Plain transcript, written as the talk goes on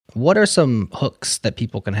What are some hooks that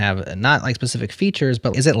people can have? Not like specific features,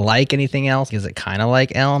 but is it like anything else? Is it kind of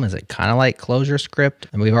like Elm? Is it kind of like ClojureScript?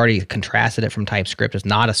 And we've already contrasted it from TypeScript. It's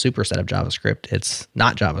not a superset of JavaScript. It's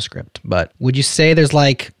not JavaScript. But would you say there's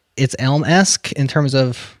like, it's Elm-esque in terms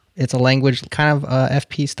of it's a language kind of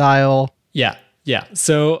FP style? Yeah.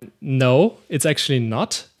 So no, it's actually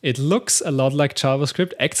not. It looks a lot like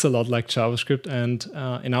JavaScript, acts a lot like JavaScript, and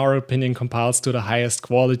in our opinion, compiles to the highest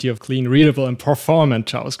quality of clean, readable, and performant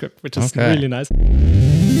JavaScript, which is really nice.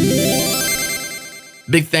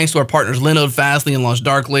 Big thanks to our partners Linode, Fastly, and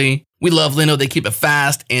LaunchDarkly. We love Linode. They keep it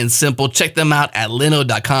fast and simple. Check them out at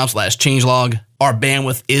linode.com/changelog. Our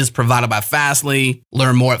bandwidth is provided by Fastly.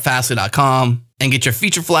 Learn more at fastly.com and get your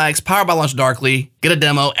feature flags powered by LaunchDarkly. Get a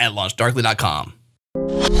demo at launchdarkly.com.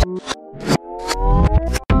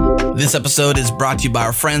 This episode is brought to you by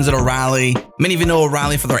our friends at O'Reilly. Many of you know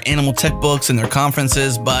O'Reilly for their animal tech books and their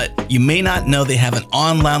conferences, but you may not know they have an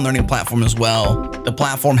online learning platform as well. The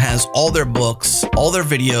platform has all their books, all their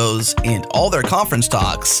videos, and all their conference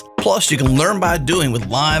talks. Plus, you can learn by doing with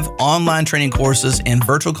live online training courses and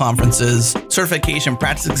virtual conferences, certification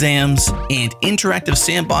practice exams, and interactive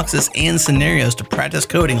sandboxes and scenarios to practice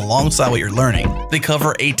coding alongside what you're learning. They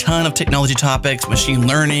cover a ton of technology topics: machine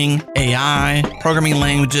learning, AI, programming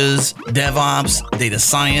languages, DevOps, data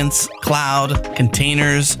science, cloud,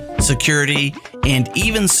 containers, security, and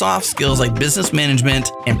even soft skills like business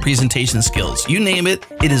management and presentation skills. You name it,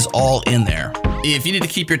 it is all in there. If you need to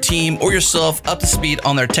keep your team or yourself up to speed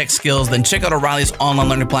on their tech skills, then check out O'Reilly's online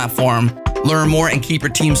learning platform. Learn more and keep your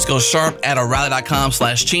team skills sharp at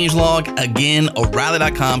O'Reilly.com/changelog. Again,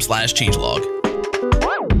 O'Reilly.com/changelog.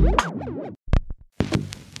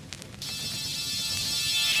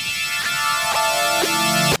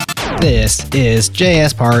 This is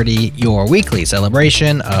JS Party, your weekly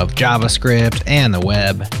celebration of JavaScript and the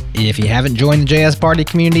web. If you haven't joined the JS Party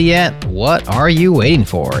community yet, what are you waiting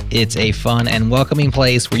for? It's a fun and welcoming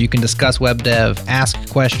place where you can discuss web dev, ask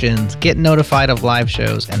questions, get notified of live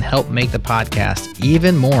shows, and help make the podcast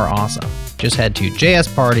even more awesome. Just head to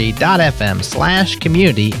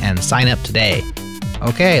jsparty.fm/community and sign up today.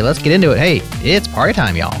 Okay, let's get into it. Hey, it's party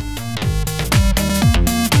time, y'all.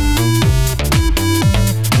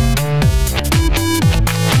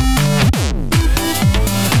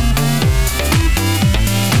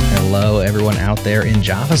 Hello, everyone out there in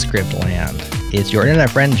JavaScript land. It's your internet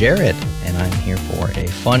friend, Jerod, and I'm here for a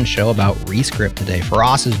fun show about ReScript today.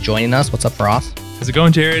 Feross is joining us. What's up, Feross? How's it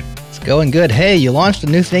going, Jerod? It's going good. Hey, you launched a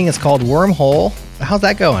new thing. It's called Wormhole. How's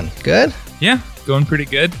that going? Good? Yeah, going pretty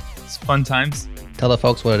good. It's fun times. Tell the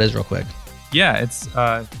folks what it is real quick. Yeah, it's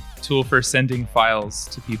a tool for sending files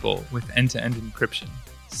to people with end-to-end encryption.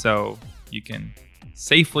 So you can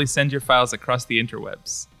safely send your files across the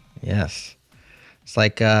interwebs. Yes. It's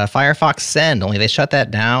like Firefox Send, only they shut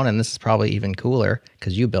that down, and this is probably even cooler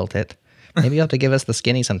because you built it. Maybe you have to give us the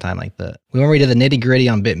skinny sometime like that. When we did the nitty-gritty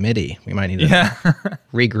on BitMidi, we might need to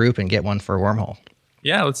regroup and get one for Wormhole.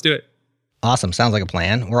 Yeah, let's do it. Awesome. Sounds like a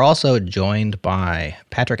plan. We're also joined by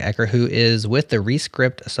Patrick Ecker, who is with the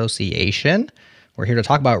ReScript Association. We're here to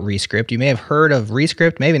talk about ReScript. You may have heard of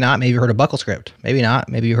ReScript, maybe not. Maybe you heard of BuckleScript, maybe not.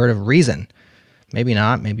 Maybe you heard of Reason, maybe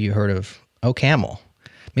not. Maybe you heard of OCaml.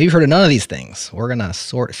 Maybe you've heard of none of these things. We're going to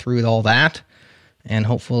sort through all that and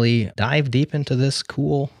hopefully dive deep into this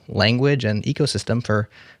cool language and ecosystem for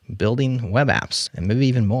building web apps and maybe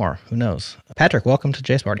even more. Who knows? Patrick, welcome to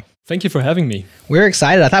JS Party. Thank you for having me. We're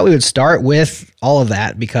excited. I thought we would start with all of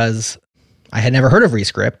that because I had never heard of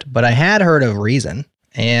ReScript, but I had heard of Reason,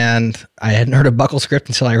 and I hadn't heard of BuckleScript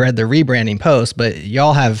until I read the rebranding post, but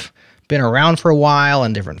y'all have been around for a while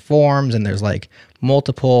in different forms, and there's like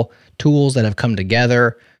multiple tools that have come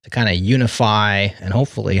together to kind of unify and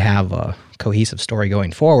hopefully have a cohesive story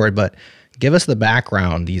going forward. But give us the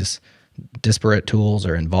background, these disparate tools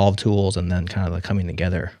or involved tools, and then kind of the coming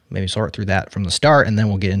together. Maybe sort through that from the start, and then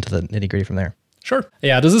we'll get into the nitty-gritty from there. Sure.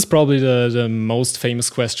 Yeah, this is probably the most famous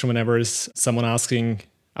question whenever is someone asking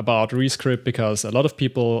about ReScript, because a lot of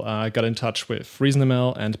people got in touch with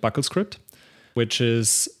ReasonML and BuckleScript, which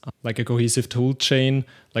is like a cohesive tool chain.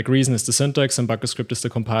 Like Reason is the syntax and BuckleScript is the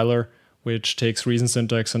compiler, which takes Reason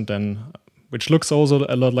syntax and then, which looks also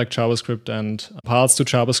a lot like JavaScript and compiles to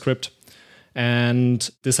JavaScript. And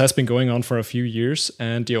this has been going on for a few years,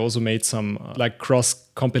 and they also made some like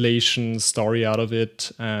cross-compilation story out of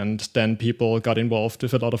it, and then people got involved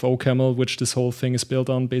with a lot of OCaml, which this whole thing is built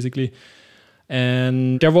on, basically.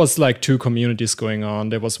 And there was like two communities going on.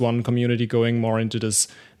 There was one community going more into this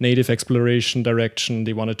native exploration direction.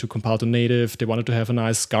 They wanted to compile to native. They wanted to have a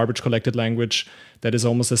nice garbage collected language that is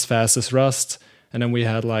almost as fast as Rust. And then we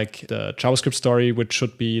had like the JavaScript story, which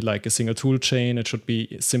should be like a single tool chain. It should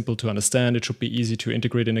be simple to understand. It should be easy to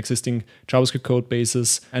integrate in existing JavaScript code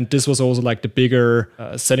bases. And this was also like the bigger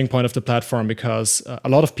setting point of the platform, because a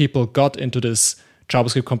lot of people got into this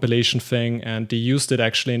JavaScript compilation thing, and they used it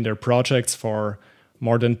actually in their projects for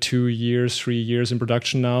more than 2 years, 3 years in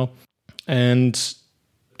production now. And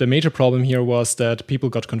the major problem here was that people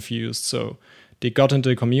got confused. So they got into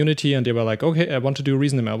the community and they were like, okay, I want to do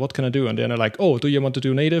ReasonML. What can I do? And then they're like, oh, do you want to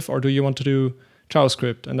do native or do you want to do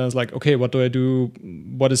JavaScript? And then it's like, okay, what do I do?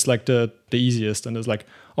 What is like the easiest? And it's like,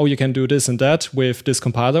 oh, you can do this and that with this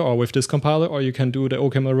compiler or with this compiler, or you can do the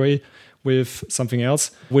OCaml array with something else,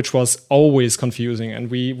 which was always confusing. And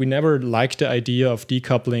we never liked the idea of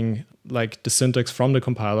decoupling like the syntax from the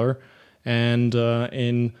compiler. And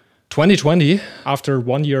in 2020, after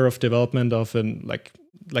 1 year of development of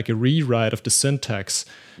like a rewrite of the syntax,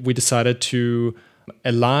 we decided to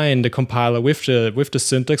align the compiler with the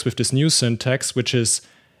syntax, with this new syntax, which is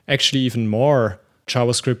actually even more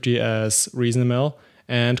JavaScripty as ReasonML,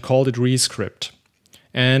 and called it ReScript.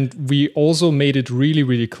 And we also made it really,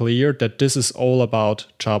 really clear that this is all about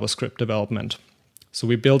JavaScript development. So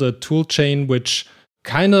we built a tool chain which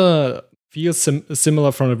kind of feels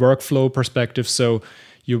similar from a workflow perspective. So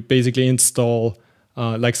you basically install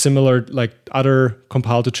like similar, like other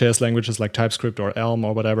compile to JS languages like TypeScript or Elm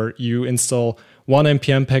or whatever, you install one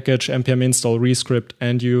npm package, npm install ReScript,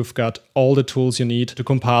 and you've got all the tools you need to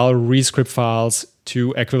compile ReScript files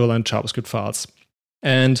to equivalent JavaScript files.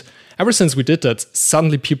 And ever since we did that,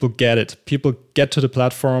 suddenly people get it. People get to the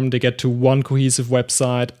platform, they get to one cohesive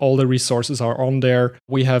website, all the resources are on there.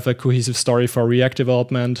 We have a cohesive story for React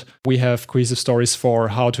development. We have cohesive stories for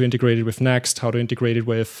how to integrate it with Next, how to integrate it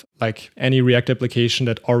with like any React application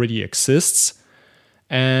that already exists.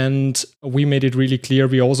 And we made it really clear.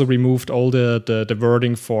 We also removed all the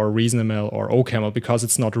wording for ReasonML or OCaml because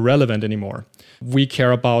it's not relevant anymore. We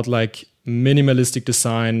care about like minimalistic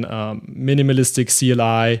design, minimalistic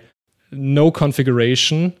CLI, no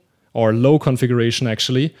configuration or low configuration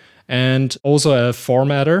actually, and also a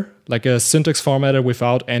formatter, like a syntax formatter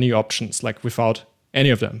without any options, like without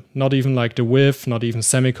any of them, not even like the with, not even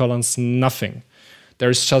semicolons, nothing.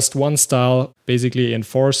 There's just one style basically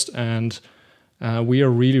enforced, and we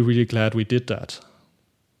are really, really glad we did that.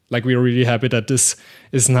 Like we are really happy that this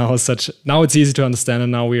is now now it's easy to understand,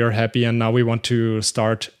 and now we are happy, and now we want to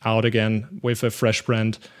start out again with a fresh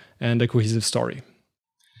brand and a cohesive story.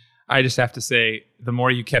 I just have to say, the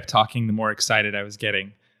more you kept talking, the more excited I was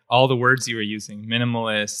getting. All the words you were using,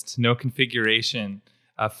 minimalist, no configuration,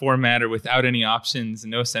 formatter without any options,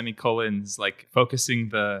 no semicolons, like focusing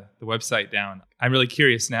the website down. I'm really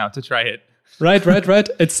curious now to try it. Right.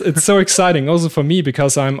 It's so exciting also for me,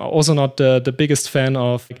 because I'm also not the biggest fan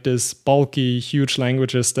of like this bulky, huge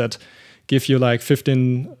languages that give you like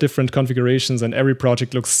 15 different configurations and every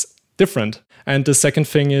project looks different. And the second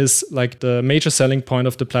thing is like the major selling point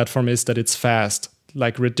of the platform is that it's fast,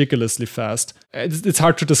 like ridiculously fast. It's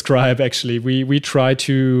hard to describe actually. We try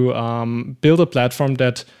to build a platform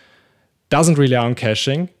that doesn't rely on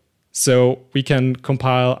caching. So we can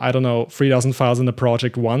compile, 3,000 files in a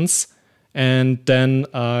project once, and then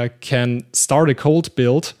can start a cold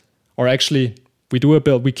build, or actually we do a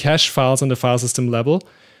build, we cache files on the file system level,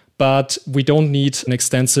 but we don't need an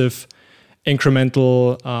extensive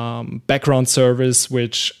incremental background service,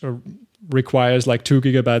 which requires like 2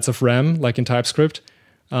 gigabytes of RAM, like in TypeScript.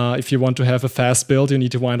 If you want to have a fast build, you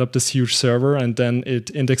need to wind up this huge server, and then it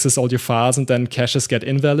indexes all your files, and then caches get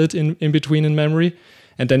invalid in between in memory.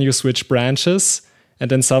 And then you switch branches, and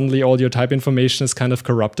then suddenly all your type information is kind of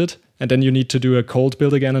corrupted. And then you need to do a cold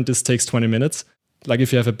build again, and this takes 20 minutes. Like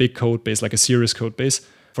if you have a big code base, like a serious code base.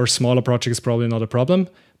 For smaller projects, probably not a problem.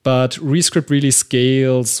 But ReScript really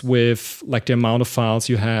scales with like the amount of files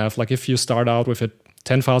you have. Like if you start out with a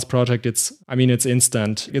 10 files project, it's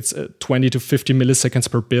instant. It's 20 to 50 milliseconds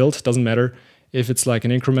per build. Doesn't matter if it's like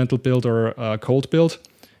an incremental build or a cold build.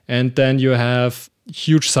 And then you have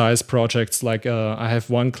huge size projects. Like I have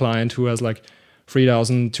one client who has like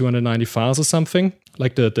 3,290 files or something.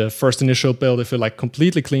 Like the first initial build, if you like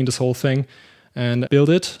completely clean this whole thing and build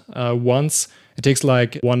it once, it takes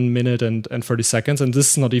like 1 minute and 30 seconds. And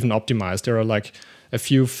this is not even optimized. There are like a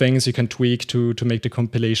few things you can tweak to make the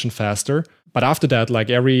compilation faster. But after that, like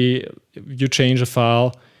you change a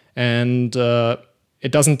file, and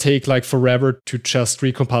it doesn't take like forever to just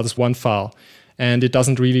recompile this one file. And it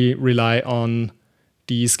doesn't really rely on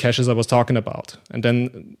these caches I was talking about. And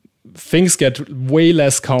then things get way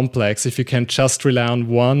less complex if you can just rely on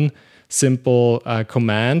one simple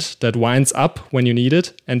command that winds up when you need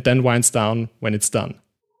it and then winds down when it's done.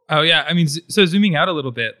 Oh yeah, I mean, so zooming out a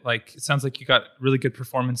little bit, like it sounds like you got really good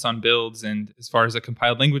performance on builds, and as far as a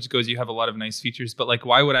compiled language goes, you have a lot of nice features. But like,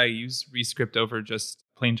 why would I use ReScript over just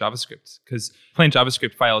plain JavaScript? Because plain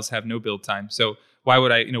JavaScript files have no build time. So why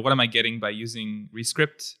would I? What am I getting by using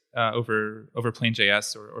ReScript over plain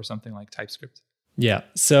JS or something like TypeScript? Yeah.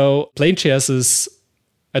 So plain JS is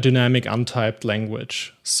a dynamic untyped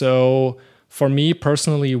language. So for me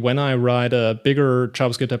personally, when I write a bigger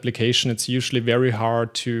JavaScript application, it's usually very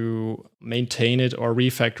hard to maintain it or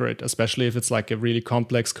refactor it, especially if it's like a really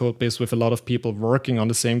complex code base with a lot of people working on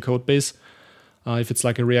the same code base. If it's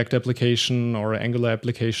like a React application or an Angular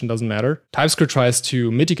application, doesn't matter. TypeScript tries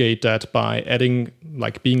to mitigate that by adding,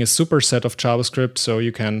 like being a superset of JavaScript, so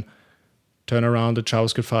you can turn around a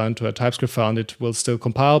JavaScript file into a TypeScript file and it will still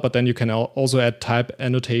compile, but then you can also add type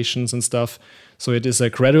annotations and stuff. So it is a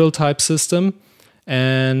gradual type system,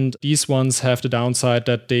 and these ones have the downside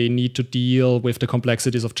that they need to deal with the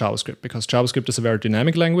complexities of JavaScript, because JavaScript is a very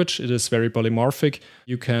dynamic language. It is very polymorphic.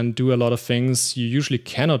 You can do a lot of things you usually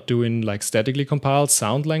cannot do in like statically compiled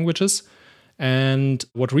sound languages. And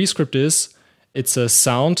what ReScript is, it's a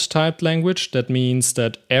sound typed language. That means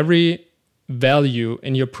that every value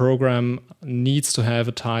in your program needs to have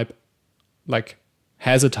a type, like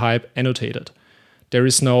has a type annotated. There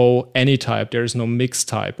is no any type, there is no mixed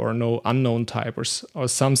type or no unknown type or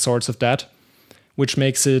some sorts of that, which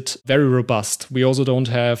makes it very robust. We also don't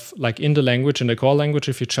have, like in the language, in the core language,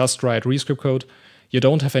 if you just write ReScript code, you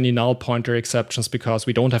don't have any null pointer exceptions because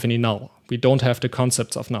we don't have any null. We don't have the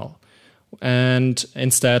concepts of null. And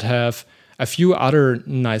instead have a few other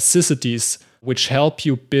niceties which help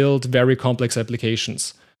you build very complex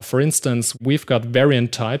applications. For instance, we've got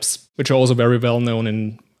variant types, which are also very well known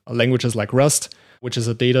in languages like Rust, which is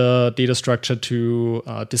a data structure to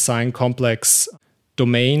design complex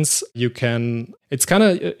domains. It's kind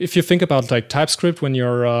of, if you think about like TypeScript, when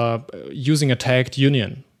you're using a tagged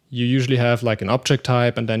union, you usually have like an object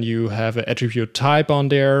type, and then you have an attribute type on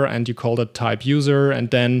there, and you call that type user,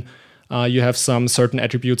 and then you have some certain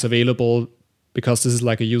attributes available because this is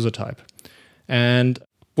like a user type. And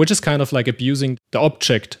which is kind of like abusing the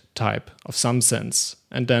object type of some sense,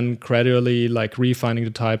 and then gradually like refining the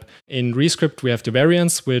type. In ReScript, we have the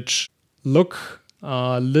variants, which look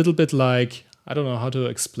a little bit like, I don't know how to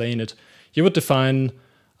explain it. You would define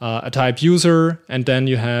a type user, and then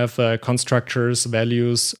you have constructors,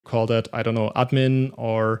 values, call that, I don't know, admin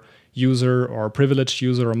or user or privileged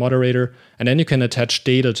user or moderator, and then you can attach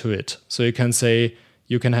data to it. So you can say,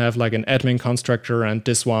 you can have like an admin constructor, and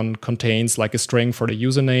this one contains like a string for the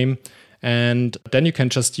username. And then you can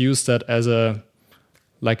just use that as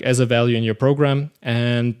a value in your program.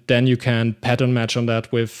 And then you can pattern match on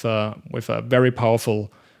that with a very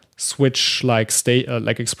powerful switch like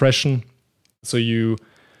expression. So you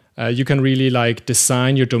can really like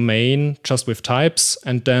design your domain just with types,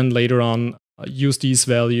 and then later on use these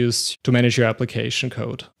values to manage your application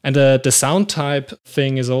code. And the sound type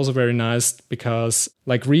thing is also very nice, because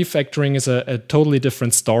like refactoring is a totally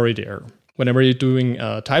different story there. Whenever you're doing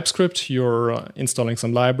TypeScript, you're installing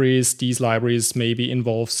some libraries. These libraries maybe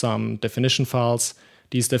involve some definition files.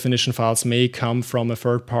 These definition files may come from a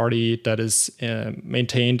third party that is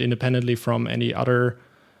maintained independently from any other,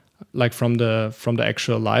 like from the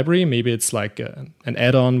actual library. Maybe it's like an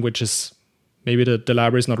add-on, which is maybe the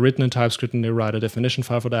library is not written in TypeScript and they write a definition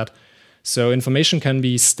file for that. So information can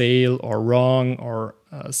be stale or wrong or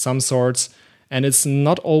some sorts. And it's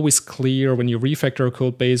not always clear when you refactor a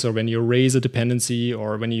code base or when you raise a dependency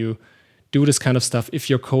or when you do this kind of stuff if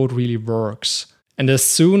your code really works. And as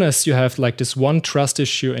soon as you have like this one trust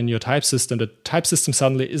issue in your type system, the type system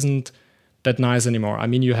suddenly isn't that nice anymore. I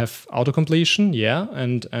mean, you have autocompletion, yeah,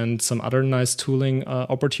 and some other nice tooling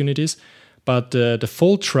opportunities. But the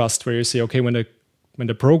full trust, where you say, okay, when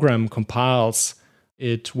the program compiles,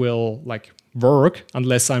 it will like work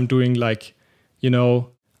unless I'm doing like,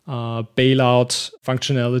 bailout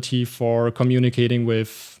functionality for communicating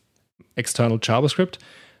with external JavaScript.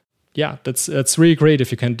 Yeah, that's really great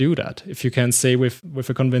if you can do that. If you can say with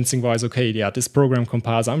a convincing voice, okay, yeah, this program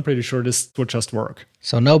compiles, I'm pretty sure this will just work.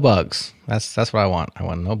 So no bugs. That's what I want. I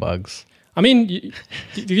want no bugs. I mean,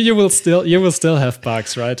 you will still have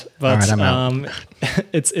bugs, right? But all right,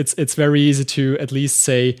 it's very easy to at least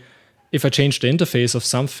say, if I change the interface of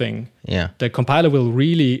something, the compiler will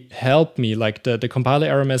really help me. Like the compiler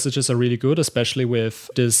error messages are really good, especially with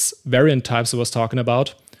this variant types I was talking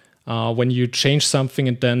about. When you change something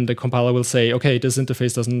and then the compiler will say, okay, this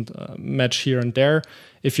interface doesn't match here and there.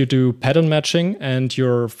 If you do pattern matching and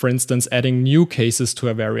you're, for instance, adding new cases to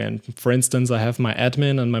a variant. For instance, I have my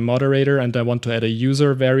admin and my moderator and I want to add a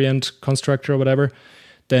user variant constructor or whatever.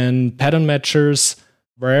 Then pattern matchers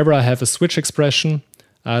wherever I have a switch expression,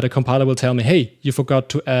 the compiler will tell me, hey, you forgot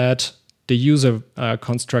to add the user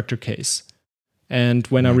constructor case. And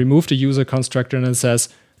when I remove the user constructor, and it says,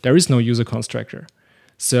 there is no user constructor.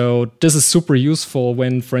 So this is super useful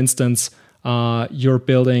when, for instance, you're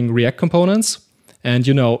building React components. And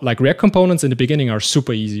like React components in the beginning are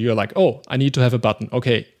super easy. You're like, oh, I need to have a button.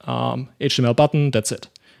 Okay, HTML button, that's it.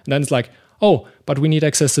 And then it's like, oh, but we need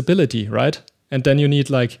accessibility, right? And then you need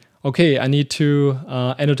like, okay, I need to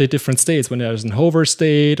annotate different states when there's an hover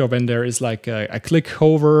state, or when there is like a click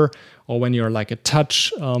hover, or when you're like a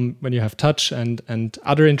touch, when you have touch and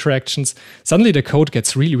other interactions. Suddenly the code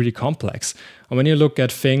gets really, really complex. And when you look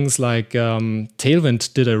at things like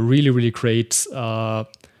Tailwind did a really, really great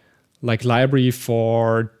like library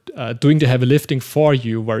for doing the heavy lifting for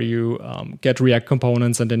you, where you get React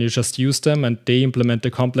components and then you just use them and they implement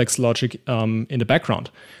the complex logic in the background.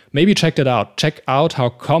 Maybe check that out. Check out how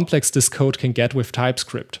complex this code can get with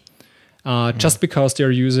TypeScript. Just because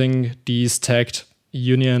they're using these tagged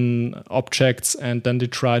union objects, and then they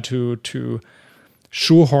try to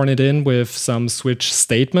shoehorn it in with some switch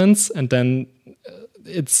statements, and then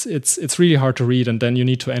it's really hard to read, and then you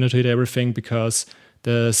need to annotate everything because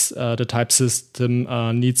the type system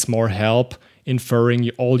needs more help inferring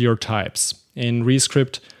all your types. In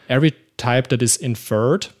ReScript, every type that is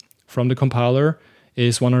inferred from the compiler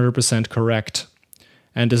is 100% correct.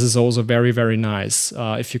 And this is also very, very nice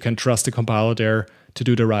if you can trust the compiler there to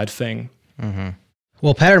do the right thing. Mm-hmm.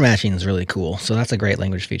 Well, pattern matching is really cool. So that's a great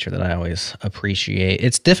language feature that I always appreciate.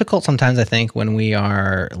 It's difficult sometimes, I think, when we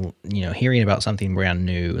are, hearing about something brand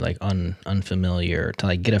new, like unfamiliar, to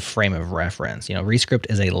like get a frame of reference. ReScript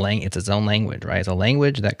is it's its own language, right? It's a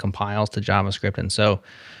language that compiles to JavaScript. And so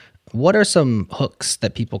what are some hooks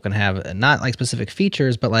that people can have? Not like specific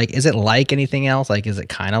features, but like, is it like anything else? Like, is it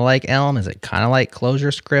kind of like Elm? Is it kind of like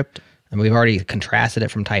ClojureScript? And we've already contrasted it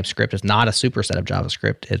from TypeScript. It's not a superset of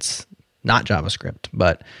JavaScript. It's not JavaScript,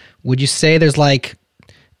 but would you say there's like,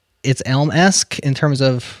 it's Elm-esque in terms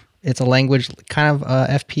of it's a language kind of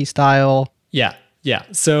FP style? Yeah.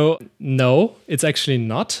 So no, it's actually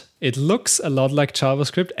not. It looks a lot like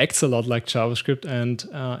JavaScript, acts a lot like JavaScript, and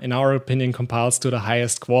in our opinion, compiles to the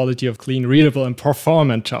highest quality of clean, readable, and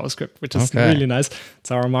performant JavaScript, which is really nice.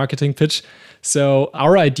 It's our marketing pitch. So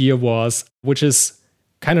our idea was, which is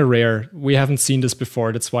kind of rare, we haven't seen this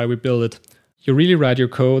before, that's why we built it. You really write your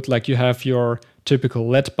code like you have your typical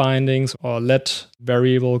let bindings or let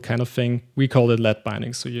variable kind of thing. We call it let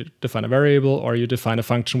bindings. So you define a variable or you define a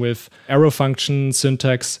function with arrow function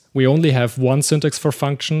syntax. We only have one syntax for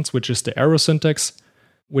functions, which is the arrow syntax,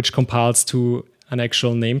 which compiles to an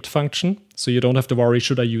actual named function. So you don't have to worry,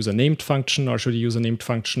 should I use a named function or should I use a named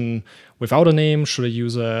function without a name? Should I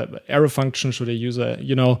use a arrow function? Should I use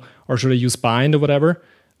or should I use bind or whatever?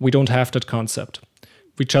 We don't have that concept.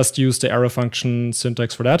 We just use the arrow function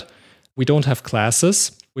syntax for that. We don't have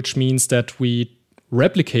classes, which means that we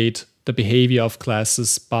replicate the behavior of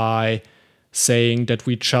classes by saying that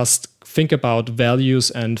we just think about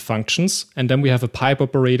values and functions, and then we have a pipe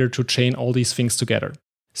operator to chain all these things together.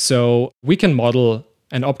 So we can model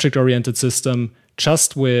an object-oriented system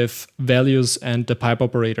just with values and the pipe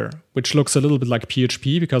operator, which looks a little bit like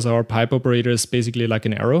PHP because our pipe operator is basically like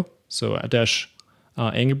an arrow, so a dash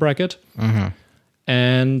angle bracket. Mm-hmm.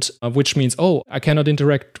 And which means, I cannot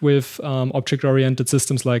interact with object-oriented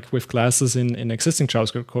systems like with classes in existing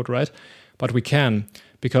JavaScript code, right? But we can,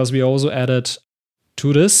 because we also added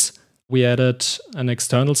to this, we added an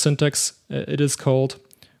external syntax, it is called,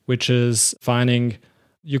 which is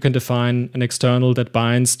you can define an external that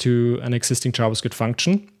binds to an existing JavaScript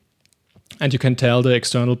function. And you can tell the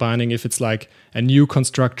external binding if it's like a new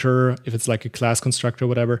constructor, if it's like a class constructor,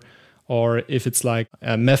 whatever, or if it's like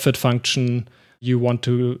a method function. You want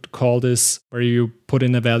to call this where you put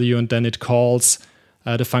in a value and then it calls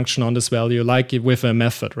the function on this value like with a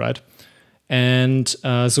method, right? And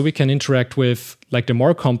so we can interact with like the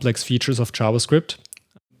more complex features of JavaScript,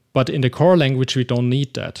 but in the core language, we don't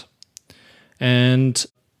need that. And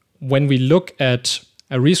when we look at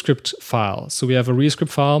a ReScript file, so we have a ReScript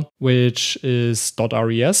file, which is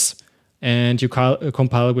 .res, and you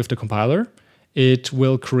compile it with the compiler, it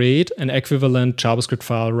will create an equivalent JavaScript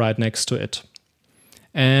file right next to it.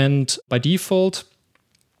 And by default,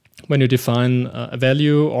 when you define a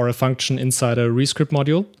value or a function inside a ReScript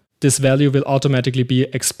module, this value will automatically be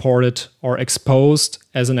exported or exposed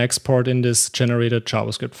as an export in this generated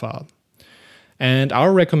JavaScript file. And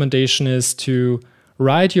our recommendation is to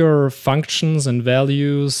write your functions and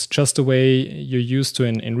values just the way you're used to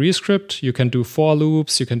in ReScript. You can do for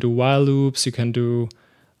loops, you can do while loops, you can do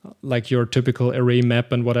like your typical array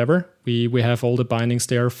map and whatever. We have all the bindings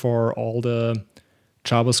there for all the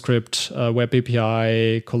JavaScript, web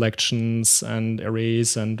API, collections and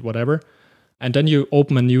arrays and whatever. And then you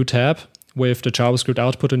open a new tab with the JavaScript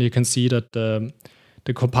output, and you can see that the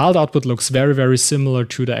compiled output looks very, very similar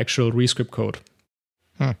to the actual ReScript code,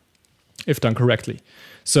 if done correctly.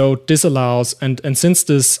 So this allows, and since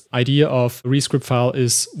this idea of ReScript file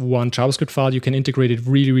is one JavaScript file, you can integrate it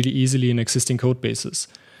really, really easily in existing code bases.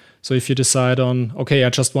 So if you decide on, okay,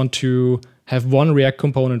 I just want to have one React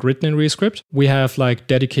component written in ReScript, we have like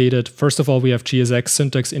dedicated, first of all, we have JSX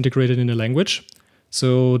syntax integrated in the language.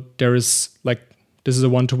 So there is like, this is a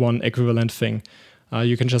one-to-one equivalent thing.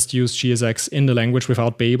 You can just use JSX in the language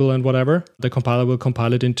without Babel and whatever. The compiler will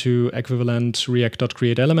compile it into equivalent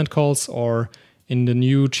react.createElement calls, or in the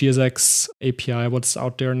new JSX API, what's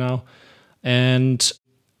out there now. And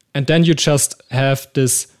then you just have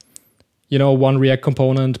this, one React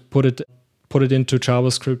component, put it into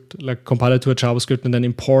JavaScript, like compile it to a JavaScript, and then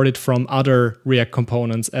import it from other React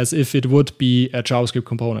components as if it would be a JavaScript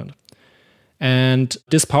component. And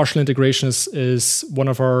this partial integration is one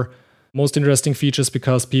of our most interesting features,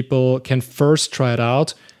 because people can first try it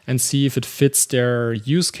out and see if it fits their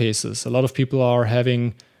use cases. A lot of people are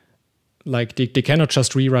having, like, they cannot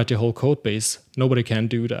just rewrite the whole code base. Nobody can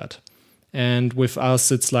do that. And with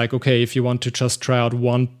us, it's like, okay, if you want to just try out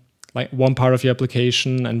one part of your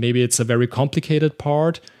application, and maybe it's a very complicated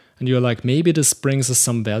part, and you're like, maybe this brings us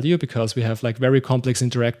some value because we have like very complex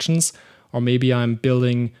interactions, or maybe I'm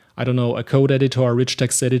building, I don't know, a code editor, a rich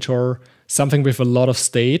text editor, something with a lot of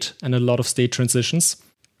state and a lot of state transitions.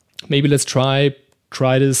 Maybe let's try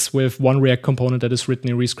this with one React component that is written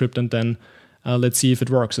in ReScript, and then let's see if it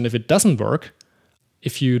works. And if it doesn't work,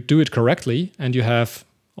 if you do it correctly, and you have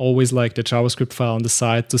always like the JavaScript file on the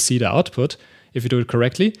side to see the output, if you do it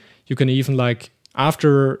correctly, you can even, like,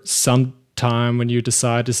 after some time when you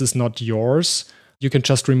decide this is not yours, you can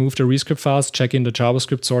just remove the ReScript files, check in the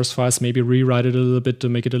JavaScript source files, maybe rewrite it a little bit to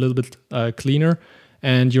make it a little bit cleaner,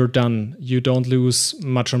 and you're done. You don't lose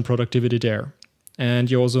much on productivity there. And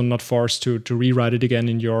you're also not forced to rewrite it again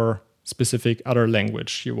in your specific other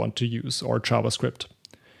language you want to use, or JavaScript.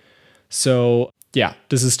 So yeah,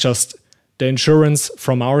 this is just the insurance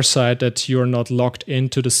from our side that you're not locked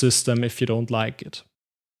into the system if you don't like it.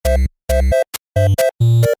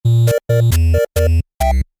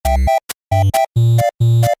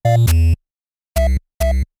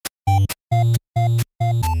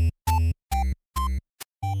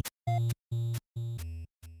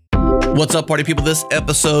 What's up, party people? This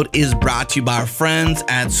episode is brought to you by our friends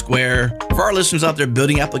at Square. For our listeners out there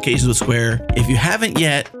building applications with Square, if you haven't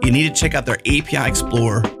yet, you need to check out their API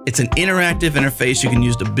Explorer. It's an interactive interface you can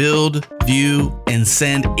use to build, view, and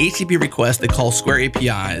send HTTP requests they call Square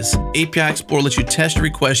APIs. API Explorer lets you test your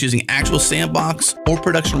requests using actual sandbox or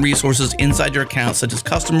production resources inside your account, such as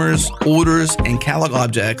customers, orders, and catalog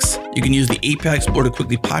objects. You can use the API Explorer to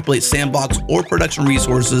quickly populate sandbox or production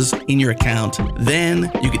resources in your account.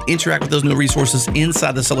 Then you can interact with those new resources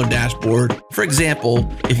inside the seller dashboard. For example,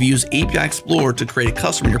 if you use API Explorer to create a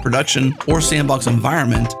customer in your production or sandbox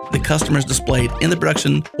environment, the customer is displayed in the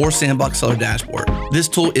production or sandbox seller dashboard. This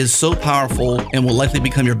tool is so powerful and will likely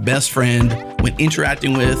become your best friend when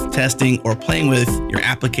interacting with, testing, or playing with your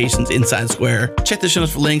applications inside Square. Check the show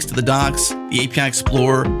notes for links to the docs, the API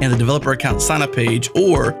Explorer, and the developer account sign-up page,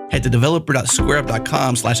 or head to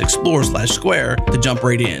developer.squareup.com/explore/square to jump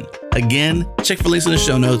right in. Again, check for links in the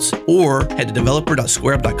show notes, or head to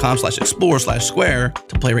developer.squareup.com/explore/square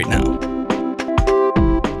to play right now.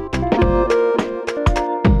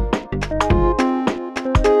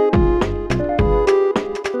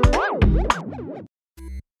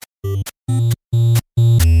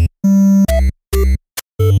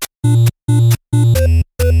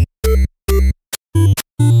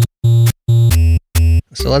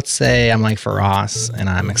 So let's say I'm like Feross and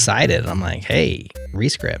I'm excited. I'm like, hey,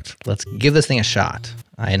 ReScript, let's give this thing a shot.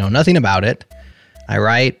 I know nothing about it. I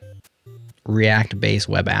write React-based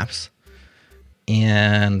web apps,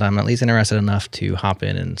 and I'm at least interested enough to hop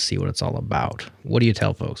in and see what it's all about. What do you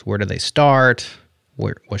tell folks? Where do they start?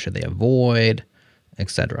 What should they avoid,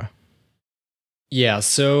 etc.? Yeah,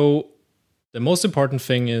 so the most important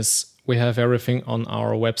thing is we have everything on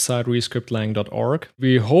our website, ReScript-like.org.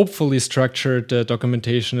 We hopefully structured the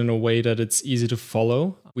documentation in a way that it's easy to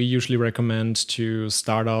follow. We usually recommend to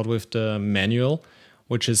start out with the manual,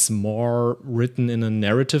 which is more written in a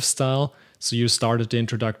narrative style. So you start at the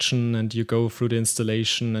introduction and you go through the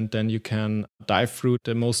installation, and then you can dive through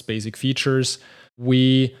the most basic features.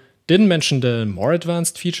 We didn't mention the more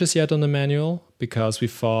advanced features yet on the manual, because we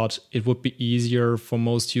thought it would be easier for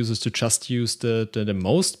most users to just use the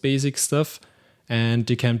most basic stuff and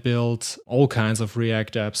you can build all kinds of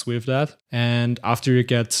React apps with that. And after you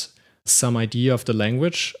get some idea of the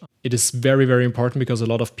language, it is very, very important because a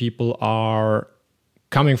lot of people are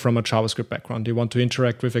coming from a JavaScript background. They want to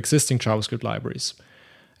interact with existing JavaScript libraries.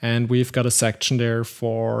 And we've got a section there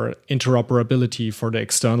for interoperability for the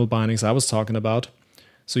external bindings I was talking about.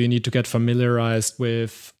 So you need to get familiarized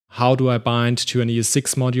with how do I bind to an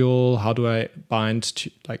ES6 module? How do I bind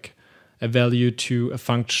to like a value to a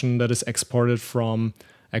function that is exported from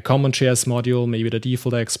a CommonJS module, maybe the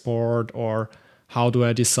default export, or how do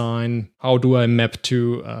I map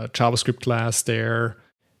to a JavaScript class there?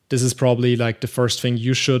 This is probably like the first thing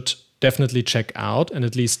you should definitely check out and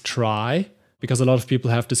at least try, because a lot of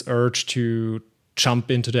people have this urge to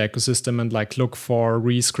jump into the ecosystem and like look for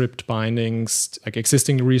ReScript bindings, like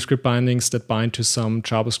existing ReScript bindings that bind to some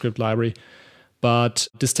JavaScript library. But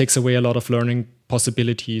this takes away a lot of learning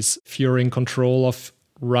possibilities. If you're in control of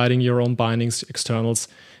writing your own bindings, externals,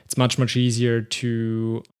 it's much, much easier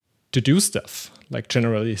to do stuff, like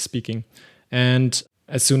generally speaking. And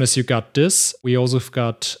as soon as you got this, we also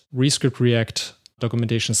got ReScript React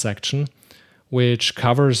documentation section, which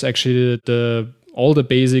covers actually all the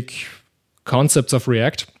basic concepts of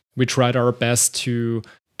React. We tried our best to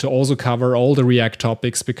also cover all the React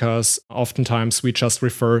topics, because oftentimes we just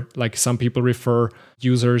refer, like some people refer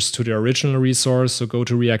users to the original resource. So go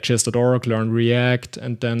to reactjs.org, learn React,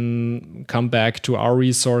 and then come back to our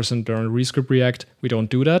resource and learn ReScript React. We don't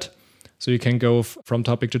do that. So you can go from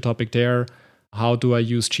topic to topic there. How do I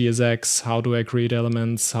use GSX? How do I create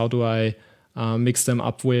elements? How do I mix them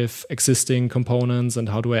up with existing components? And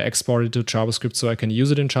how do I export it to JavaScript so I can use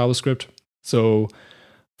it in JavaScript? So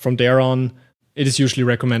from there on, it is usually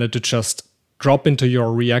recommended to just drop into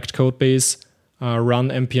your React code base, run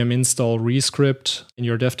npm install ReScript in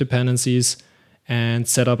your dev dependencies, and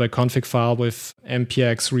set up a config file with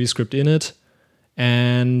npx ReScript in it,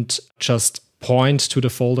 and just point to the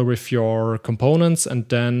folder with your components, and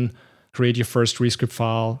then create your first ReScript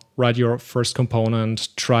file, write your first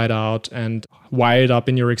component, try it out, and wire it up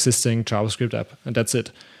in your existing JavaScript app. And that's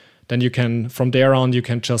it. Then you can, from there on, you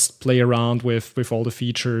can just play around with all the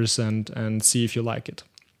features and see if you like it.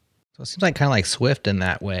 So it seems like kind of like Swift in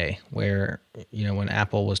that way, where, you know, when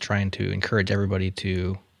Apple was trying to encourage everybody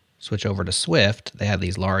to switch over to Swift, they had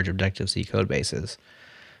these large Objective-C code bases.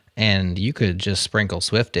 And you could just sprinkle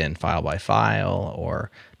Swift in file by file, or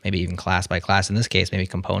maybe even class by class. In this case, maybe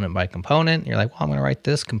component by component. You're like, well, I'm going to write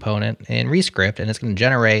this component in ReScript, and it's going to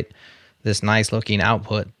generate this nice looking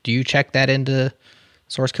output. Do you check that into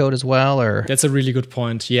source code as well? Or that's a really good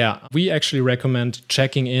point. Yeah, we actually recommend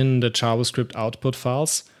checking in the JavaScript output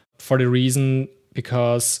files for the reason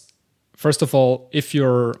because, first of all, if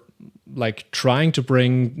you're like trying to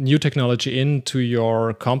bring new technology into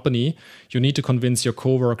your company, you need to convince your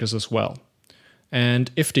coworkers as well.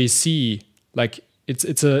 And if they see, like,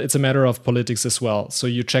 it's a matter of politics as well. So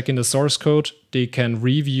you check in the source code, they can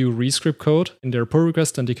review ReScript code in their pull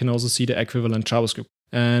request, and they can also see the equivalent JavaScript.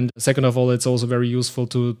 And second of all, it's also very useful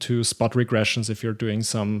to spot regressions if you're doing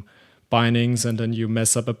some bindings and then you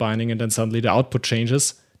mess up a binding and then suddenly the output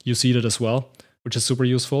changes. You see that as well, which is super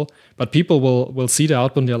useful. But people will see the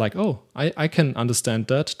output and they're like, oh, I can understand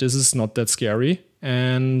that. This is not that scary.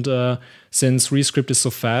 And since ReScript is so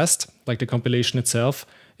fast, like the compilation itself,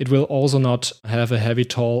 it will also not have a heavy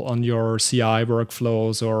toll on your CI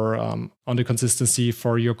workflows or on the consistency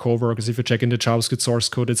for your coworkers. If you check in the JavaScript source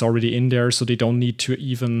code, it's already in there, so they don't need to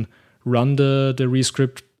even run the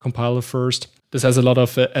ReScript compiler first. This has a lot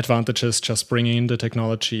of advantages, just bringing in the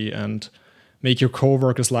technology and make your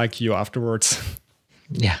coworkers like you afterwards.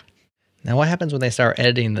 Yeah. Now, what happens when they start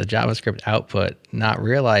editing the JavaScript output, not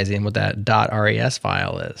realizing what that .res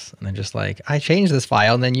file is? And they're just like, I changed this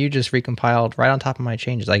file, and then you just recompiled right on top of my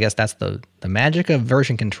changes. I guess that's the magic of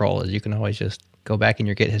version control, is you can always just go back in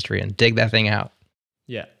your Git history and dig that thing out.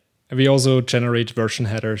 Yeah. And we also generate version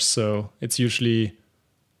headers, so it's usually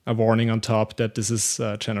a warning on top that this is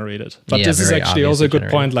generated. But yeah, this is actually also a good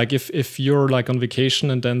point. Like if you're like on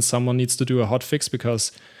vacation and then someone needs to do a hotfix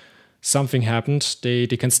because something happened, they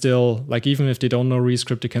can still, like, even if they don't know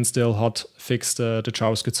ReScript, they can still hot fix the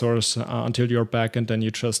JavaScript source until you're back, and then you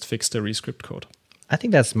just fix the ReScript code. I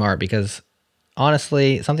think that's smart because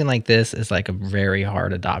honestly, something like this is like a very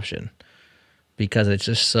hard adoption because it's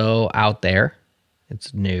just so out there.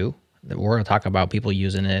 It's new. We're going to talk about people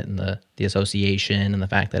using it and the association and the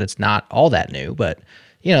fact that it's not all that new, but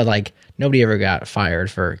you know, like nobody ever got fired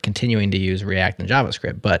for continuing to use React and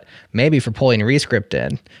JavaScript, but maybe for pulling ReScript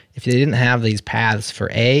in, if they didn't have these paths for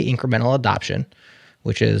A, incremental adoption,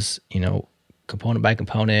 which is, you know, component by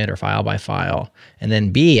component or file by file, and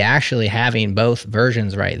then B, actually having both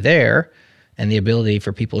versions right there, and the ability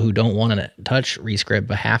for people who don't want to touch ReScript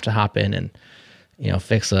but have to hop in and,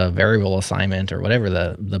 fix a variable assignment or whatever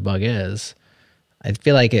the bug is, I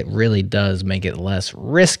feel like it really does make it less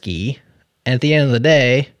risky. And at the end of the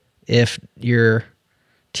day, if your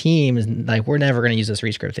team is like, we're never going to use this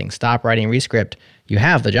ReScript thing, stop writing ReScript, you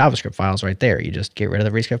have the JavaScript files right there. You just get rid of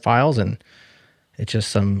the ReScript files, and it's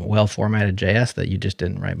just some well-formatted JS that you just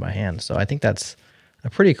didn't write by hand. So I think that's a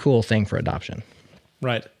pretty cool thing for adoption.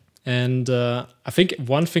 Right. And I think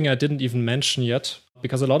one thing I didn't even mention yet,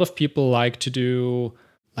 because a lot of people like to do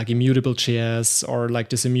like immutable JS or like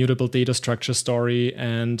this immutable data structure story.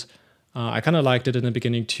 And I kind of liked it in the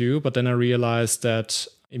beginning too, but then I realized that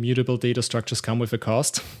immutable data structures come with a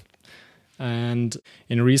cost. And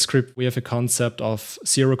in ReScript, we have a concept of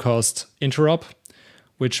zero cost interop,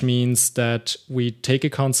 which means that we take a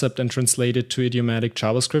concept and translate it to idiomatic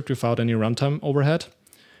JavaScript without any runtime overhead.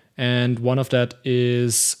 And one of that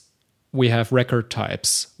is we have record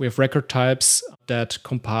types. We have record types that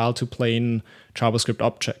compile to plain JavaScript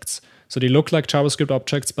objects. So they look like JavaScript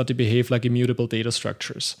objects, but they behave like immutable data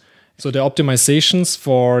structures. So the optimizations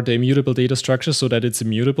for the immutable data structure so that it's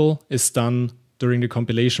immutable is done during the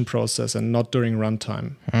compilation process and not during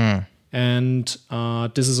runtime. And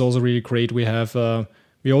this is also really great. We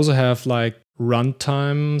also have like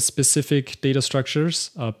runtime specific data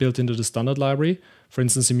structures built into the standard library. For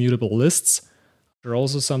instance, immutable lists. They're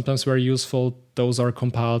also sometimes very useful. Those are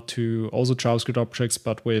compiled to also JavaScript objects,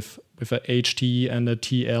 but with a HT and a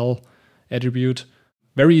TL attribute.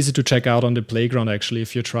 Very easy to check out on the playground, actually.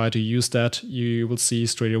 If you try to use that, you will see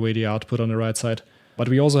straight away the output on the right side. But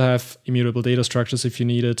we also have immutable data structures if you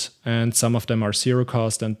need it, and some of them are zero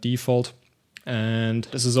cost and default. And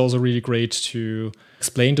this is also really great to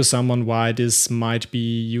explain to someone why this might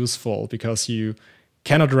be useful, because you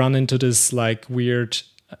cannot run into this like weird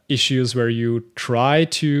issues where you try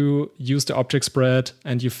to use the object spread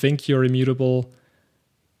and you think you're immutable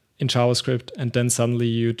in JavaScript, and then suddenly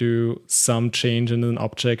you do some change in an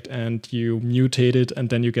object and you mutate it, and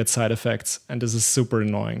then you get side effects. And this is super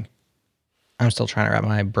annoying. I'm still trying to wrap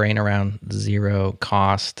my brain around zero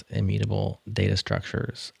cost immutable data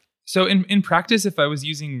structures. So in practice, if I was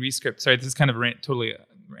using ReScript, sorry, this is kind of totally a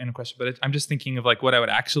random question, but I'm just thinking of like what I would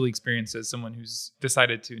actually experience as someone who's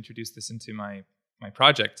decided to introduce this into my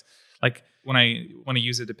project. Like when I want to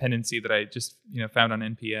use a dependency that I just found on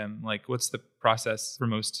NPM, like what's the process for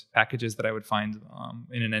most packages that I would find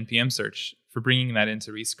in an NPM search for bringing that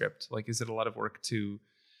into ReScript? Like, is it a lot of work to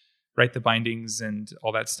write the bindings and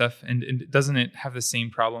all that stuff? And doesn't it have the same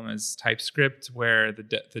problem as TypeScript, where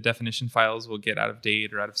the definition files will get out of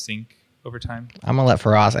date or out of sync over time? I'm gonna let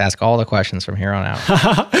Feross ask all the questions from here on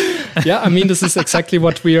out. Yeah, I mean, this is exactly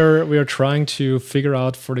what we are trying to figure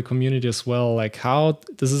out for the community as well. Like how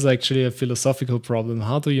this is actually a philosophical problem.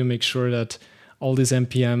 How do you make sure that all these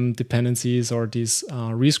NPM dependencies or these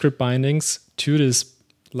ReScript bindings to these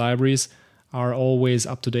libraries are always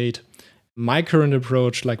up to date? My current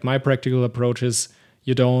approach, like my practical approach, is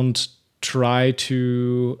you don't try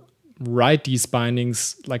to write these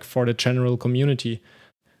bindings like for the general community.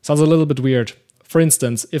 Sounds a little bit weird. For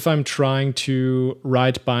instance, if I'm trying to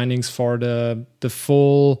write bindings for the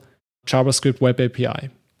full JavaScript web API,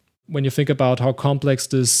 when you think about how complex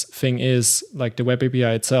this thing is, like the web API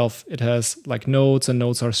itself, it has like nodes, and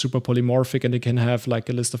nodes are super polymorphic, and they can have like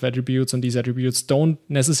a list of attributes, and these attributes don't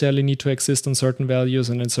necessarily need to exist on certain values,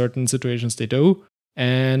 and in certain situations they do.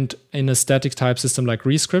 And in a static type system like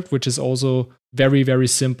ReScript, which is also very, very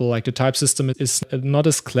simple, like the type system is not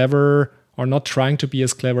as clever or not trying to be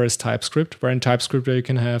as clever as TypeScript, where in TypeScript you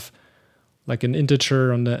can have like an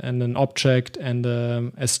integer and an object and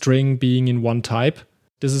a string being in one type.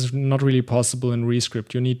 This is not really possible in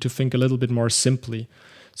ReScript. You need to think a little bit more simply.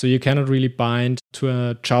 So you cannot really bind to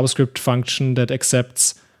a JavaScript function that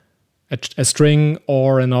accepts a string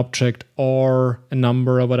or an object or a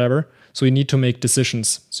number or whatever. So you need to make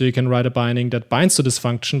decisions. So you can write a binding that binds to this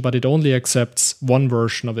function, but it only accepts one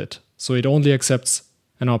version of it. So it only accepts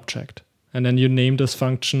an object. And then you name this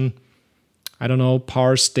function, I don't know,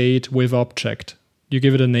 parse date with object. You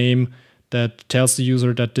give it a name that tells the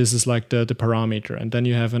user that this is like the parameter. And then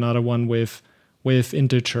you have another one with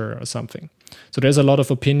integer or something. So there's a lot of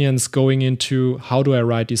opinions going into how do I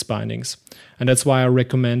write these bindings. And that's why I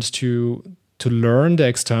recommend to learn the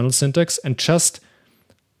external syntax and just,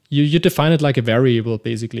 you define it like a variable,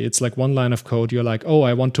 basically. It's like one line of code. You're like, oh,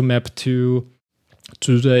 I want to map to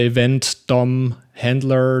the event DOM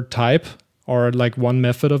handler type, or like one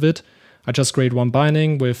method of it. I just create one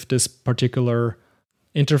binding with this particular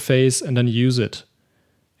interface and then use it.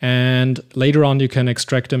 And later on, you can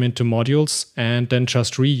extract them into modules and then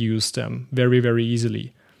just reuse them very, very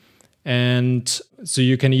easily. And so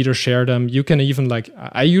you can either share them, you can even like,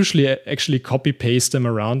 I usually actually copy paste them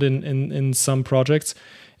around in some projects.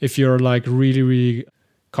 If you're like really, really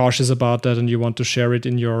cautious about that and you want to share it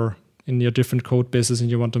in your different code bases and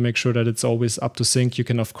you want to make sure that it's always up to sync, you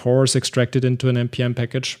can of course extract it into an NPM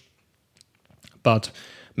package. But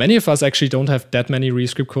many of us actually don't have that many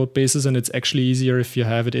ReScript code bases, and it's actually easier if you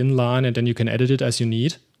have it inline and then you can edit it as you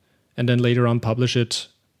need and then later on publish it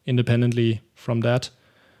independently from that.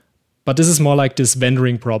 But this is more like this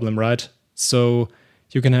vendoring problem, right? So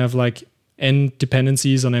you can have like N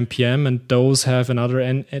dependencies on NPM and those have another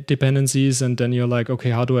N dependencies. And then you're like, okay,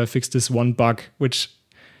 how do I fix this one bug? Which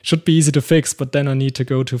should be easy to fix, but then I need to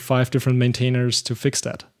go to 5 different maintainers to fix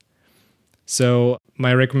that. So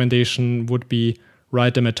my recommendation would be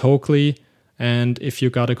write them ad hocly. And if you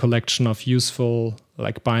got a collection of useful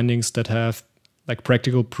like bindings that have like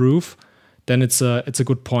practical proof, then it's a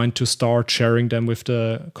good point to start sharing them with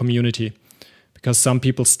the community, because some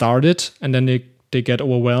people start it and then they get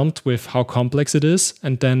overwhelmed with how complex it is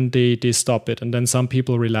and then they stop it. And then some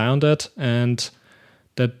people rely on that, and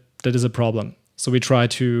that is a problem. So we try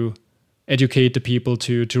to educate the people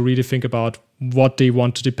to really think about what they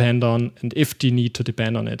want to depend on and if they need to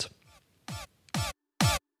depend on it.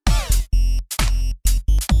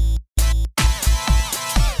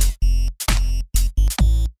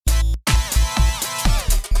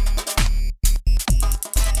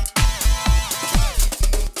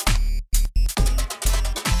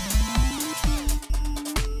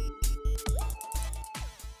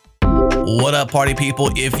 What up, party people?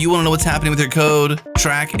 If you want to know what's happening with your code,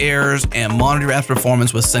 track errors, and monitor your app's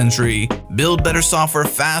performance with Sentry, build better software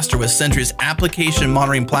faster with Sentry's application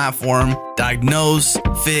monitoring platform, diagnose,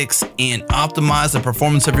 fix, and optimize the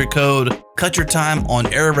performance of your code, cut your time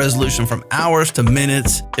on error resolution from hours to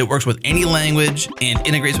minutes. It works with any language and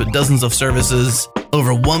integrates with dozens of services.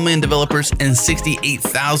 Over 1 million developers and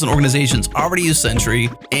 68,000 organizations already use Sentry.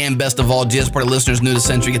 And best of all, JS Party listeners new to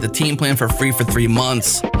Sentry get the team plan for free for 3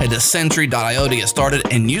 months. Head to Sentry.io to get started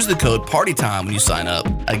and use the code PARTYTIME when you sign up.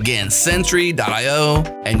 Again, Sentry.io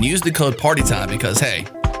and use the code PARTYTIME because, hey,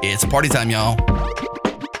 it's party time, y'all.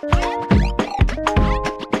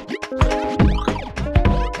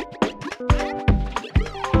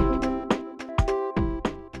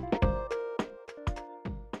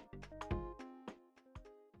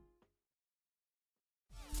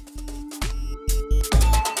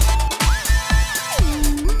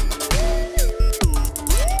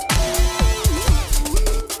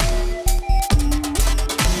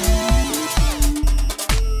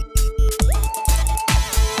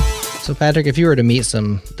 So Patrick, if you were to meet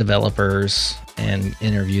some developers and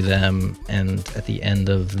interview them, and at the end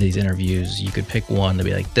of these interviews, you could pick one to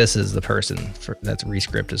be like, this is the person that's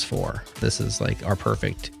ReScript is for. This is like our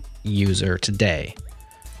perfect user today.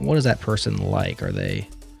 What is that person like? Are they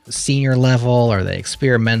senior level? Are they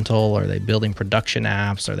experimental? Are they building production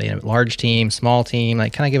apps? Are they a large team, small team?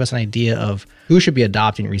 Like, kind of give us an idea of who should be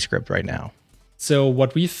adopting ReScript right now. So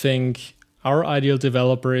what we think our ideal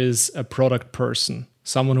developer is a product person.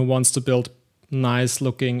 Someone who wants to build nice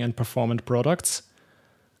looking and performant products,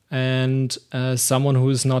 and someone who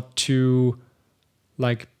is not too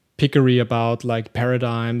like pickery about like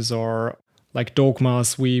paradigms or like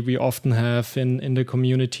dogmas we often have in the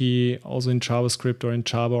community, also in JavaScript or in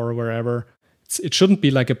Java or wherever. It shouldn't be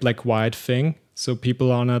like a black-white thing. So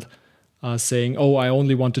people are not saying, oh, I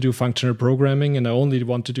only want to do functional programming and I only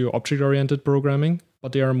want to do object-oriented programming,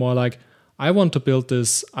 but they are more like, I want to build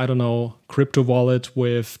this, I don't know, crypto wallet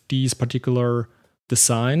with these particular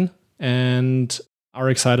design and are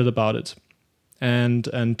excited about it and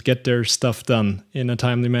get their stuff done in a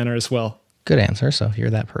timely manner as well. Good answer. So if you're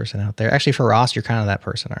that person out there, actually Feross, you're kind of that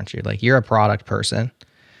person, aren't you? Like, you're a product person.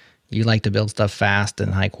 You like to build stuff fast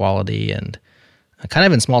and high quality and kind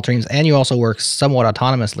of in small teams. And you also work somewhat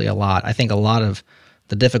autonomously a lot. I think a lot of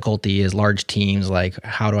the difficulty is large teams, like,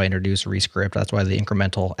 how do I introduce ReScript? That's why the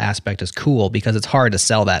incremental aspect is cool, because it's hard to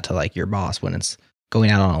sell that to like your boss when it's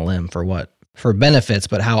going out on a limb for benefits,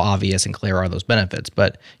 but how obvious and clear are those benefits?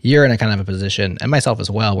 But you're in a kind of a position, and myself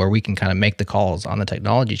as well, where we can kind of make the calls on the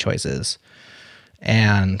technology choices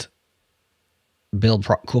and build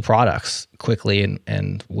cool products quickly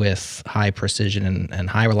and with high precision and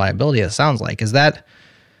high reliability, it sounds like.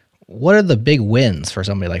 What are the big wins for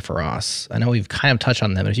somebody like Feross? I know we've kind of touched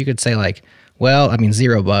on them, but if you could say like, well, I mean,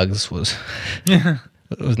 0 bugs was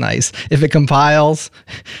was nice. If it compiles,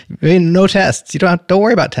 I mean, no tests. You don't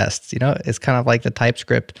worry about tests. You know, it's kind of like the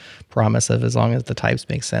TypeScript promise of as long as the types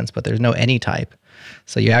make sense, but there's no any type.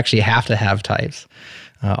 So you actually have to have types.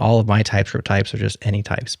 All of my TypeScript types are just any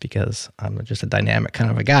types because I'm just a dynamic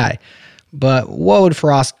kind of a guy. But what would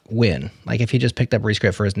Feross win? Like if he just picked up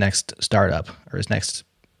ReScript for his next startup or his next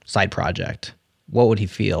side project, what would he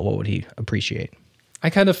feel? What would he appreciate? I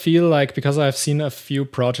kind of feel like, because I've seen a few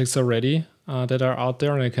projects already that are out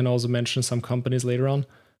there, and I can also mention some companies later on.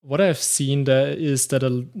 What I've seen is that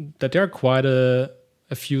there are quite a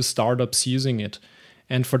few startups using it.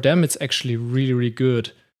 And for them, it's actually really, really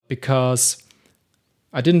good, because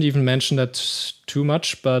I didn't even mention that too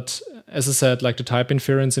much, but as I said, like the type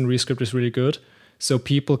inference in ReScript is really good. So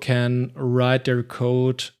people can write their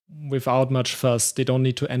code without much fuss. They don't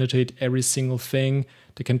need to annotate every single thing.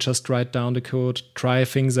 They can just write down the code, try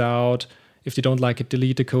things out. If they don't like it,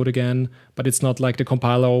 delete the code again. But it's not like the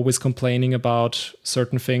compiler always complaining about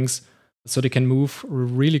certain things. So they can move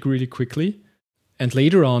really, really quickly. And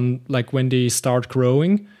later on, like when they start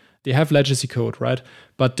growing, they have legacy code, right?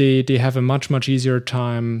 But they have a much, much easier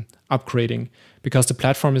time upgrading, because the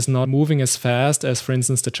platform is not moving as fast as, for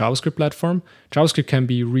instance, the JavaScript platform. JavaScript can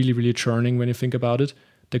be really, really churning when you think about it.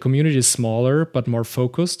 The community is smaller, but more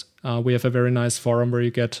focused. We have a very nice forum where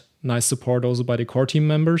you get nice support also by the core team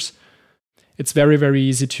members. It's very, very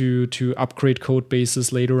easy to upgrade code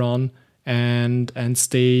bases later on and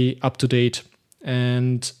stay up to date.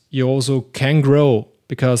 And you also can grow,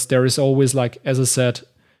 because there is always, like, as I said,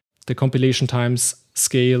 the compilation times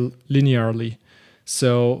scale linearly.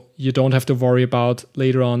 So you don't have to worry about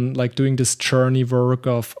later on like doing this journey work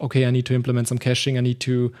of, okay, I need to implement some caching. I need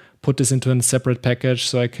to put this into a separate package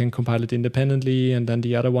so I can compile it independently. And then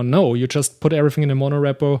the other one, no, you just put everything in a mono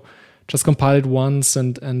repo, just compile it once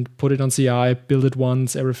and put it on CI, build it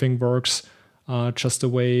once, everything works just the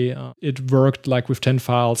way it worked, like with 10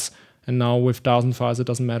 files. And now with 1,000 files, it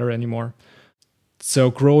doesn't matter anymore.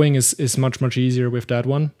 So growing is much, much easier with that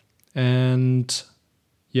one. And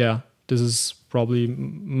yeah, this is probably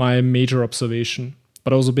my major observation.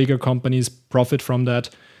 But also bigger companies profit from that,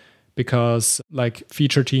 because like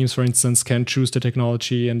feature teams, for instance, can choose the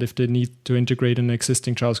technology, and if they need to integrate an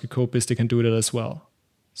existing JavaScript code base, they can do that as well.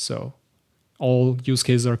 So all use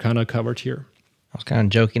cases are kind of covered here. I was kind of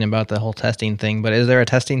joking about the whole testing thing, but is there a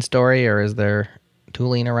testing story, or is there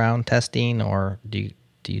tooling around testing, or do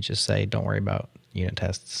you just say, don't worry about unit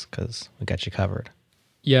tests because we got you covered?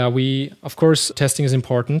 Yeah, of course, testing is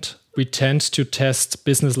important. We tend to test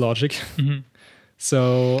business logic. Mm-hmm.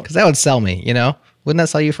 So, because that would sell me, you know? Wouldn't that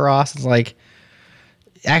sell you for us? It's like,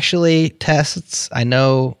 actually, tests, I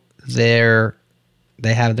know they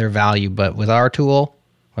have their value, but with our tool,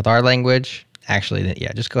 with our language, actually,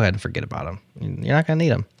 yeah, just go ahead and forget about them. You're not going to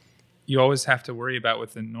need them. You always have to worry about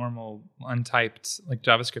with a normal untyped like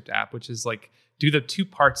JavaScript app, which is like, do the two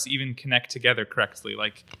parts even connect together correctly?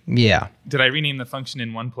 Like, yeah, did I rename the function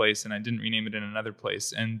in one place and I didn't rename it in another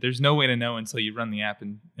place? And there's no way to know until you run the app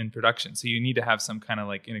in production. So you need to have some kind of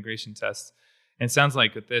like integration tests. And it sounds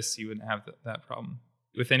like with this, you wouldn't have that problem.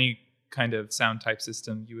 With any kind of sound type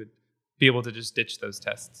system, you would be able to just ditch those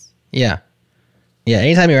tests. Yeah. Yeah.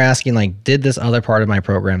 Anytime you're asking, like, did this other part of my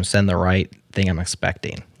program send the right thing I'm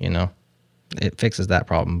expecting, you know? It fixes that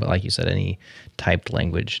problem. But like you said, any typed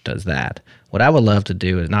language does that. What I would love to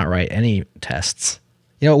do is not write any tests.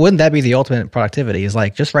 You know, wouldn't that be the ultimate productivity? Is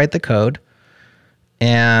like, just write the code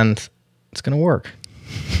and it's going to work.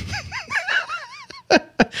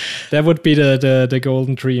 That would be the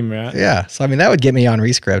golden dream, right? Yeah. So, I mean, that would get me on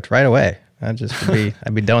ReScript right away. I'd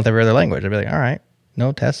be done with every other language. I'd be like, all right,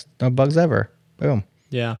 no tests, no bugs ever. Boom.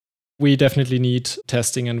 Yeah. We definitely need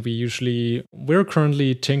testing, and we're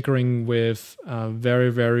currently tinkering with a very,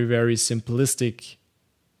 very, very simplistic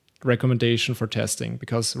recommendation for testing,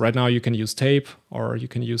 because right now you can use tape or you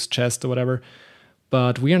can use chest or whatever,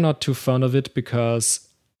 but we are not too fond of it because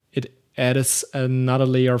it adds another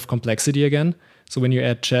layer of complexity again. So when you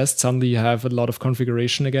add chest, suddenly you have a lot of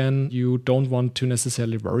configuration again you don't want to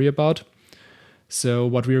necessarily worry about. So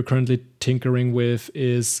what we are currently tinkering with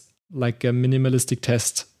is like a minimalistic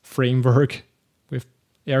test framework with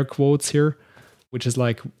air quotes here, which is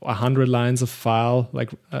like 100 lines of file,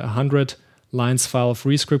 like 100 lines file of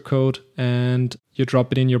ReScript code, and you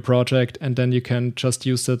drop it in your project, and then you can just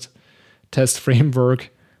use that test framework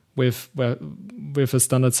with a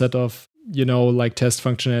standard set of, you know, like test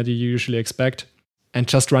functionality you usually expect, and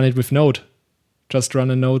just run it with Node. Just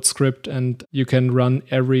run a Node script and you can run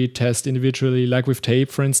every test individually, like with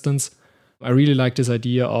tape, for instance. I really like this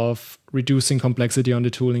idea of reducing complexity on the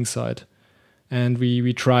tooling side. And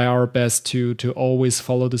we try our best to always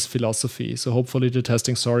follow this philosophy. So hopefully the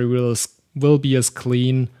testing story will be as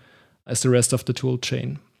clean as the rest of the tool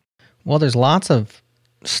chain. Well, there's lots of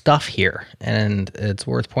stuff here, and it's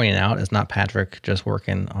worth pointing out, it's not Patrick just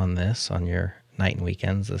working on this on your night and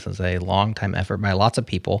weekends. This is a long time effort by lots of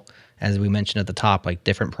people. As we mentioned at the top, like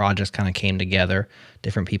different projects kind of came together,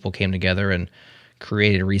 different people came together and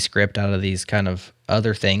created ReScript out of these kind of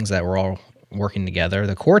other things that were all working together.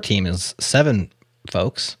 The core team is 7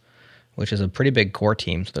 folks, which is a pretty big core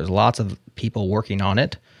team. So there's lots of people working on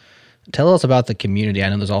it. Tell us about the community. I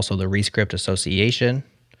know there's also the ReScript Association,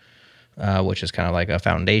 which is kind of like a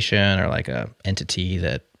foundation or like a entity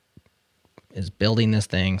that is building this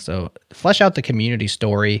thing. So flesh out the community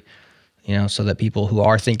story, so that people who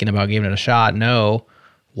are thinking about giving it a shot know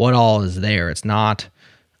what all is there. It's not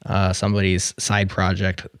somebody's side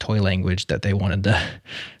project toy language that they wanted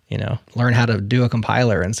to, learn how to do a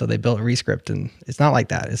compiler. And so they built ReScript, and it's not like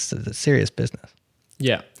that. It's a serious business.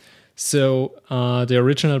 Yeah. So the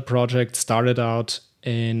original project started out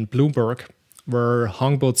in Bloomberg, where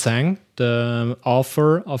Hongbo Zhang, the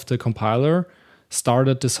author of the compiler,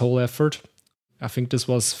 started this whole effort. I think this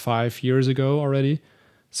was 5 years ago already.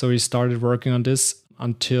 So he started working on this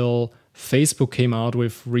until Facebook came out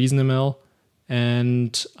with ReasonML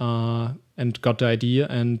and got the idea.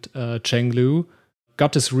 And Cheng Lu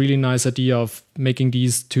got this really nice idea of making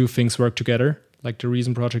these two things work together, like the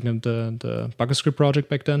Reason project and the BuckleScript project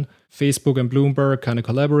back then. Facebook and Bloomberg kind of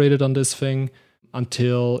collaborated on this thing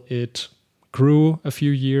until it grew a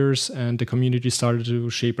few years and the community started to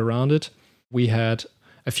shape around it. We had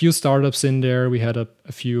a few startups in there. We had a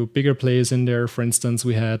few bigger players in there. For instance,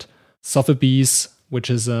 we had Sotheby's,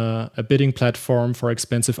 which is a bidding platform for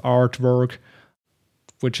expensive artwork,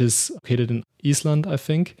 which is located in Iceland, I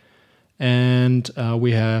think. And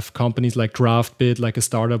we have companies like DraftBid, like a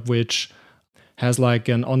startup which has like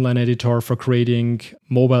an online editor for creating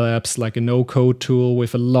mobile apps, like a no-code tool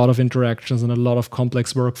with a lot of interactions and a lot of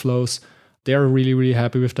complex workflows. They're really, really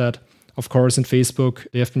happy with that. Of course, in Facebook,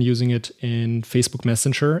 they have been using it in Facebook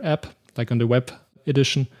Messenger app, like on the web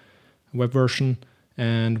edition, web version,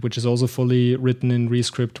 and which is also fully written in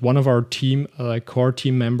ReScript. One of our team, core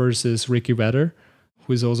team members is Ricky Vedder,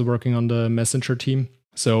 who is also working on the Messenger team.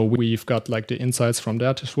 So we've got like the insights from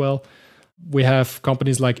that as well. We have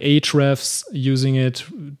companies like Ahrefs using it.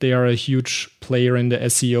 They are a huge player in the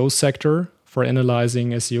SEO sector for analyzing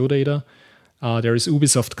SEO data. There is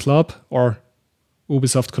Ubisoft Club, or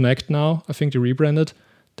Ubisoft Connect now, I think they rebranded.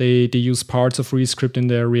 They use parts of ReScript in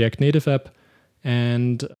their React Native app.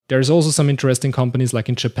 And there's also some interesting companies like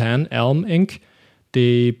in Japan, Elm Inc.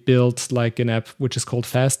 They built like an app which is called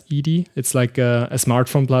FastED. It's like a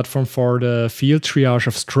smartphone platform for the field triage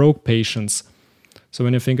of stroke patients. So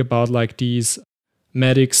when you think about like these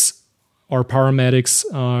medics or paramedics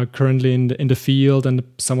currently in the field and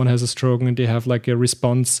someone has a stroke and they have like a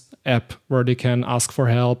response app where they can ask for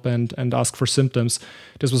help and ask for symptoms.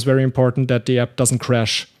 This was very important that the app doesn't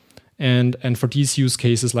crash. And for these use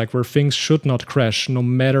cases, like where things should not crash, no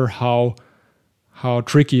matter how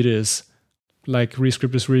tricky it is, like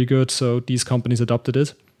ReScript is really good, so these companies adopted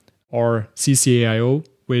it. Or CCAIO,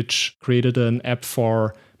 which created an app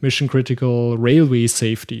for mission-critical railway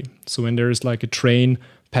safety. So when there's like a train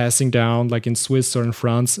passing down, like in Swiss or in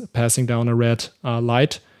France, passing down a red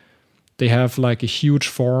light, they have like a huge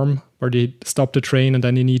form where they stop the train and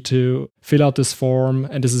then you need to fill out this form.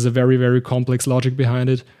 And this is a very, very complex logic behind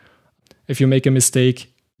it. If you make a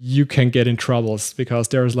mistake, you can get in troubles because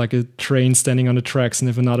there's like a train standing on the tracks, and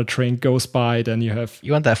if another train goes by, then you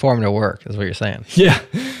want that form to work, is what you're saying.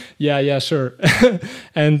 Yeah, sure.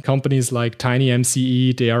 And companies like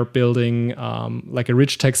TinyMCE, they are building like a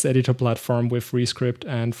rich text editor platform with ReScript,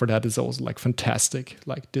 and for that is also like fantastic.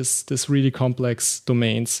 Like this really complex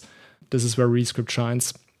domains. This is where ReScript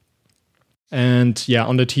shines. And yeah,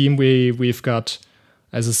 on the team we've got,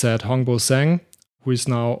 as I said, Hongbo Zhang, who is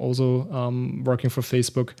now also working for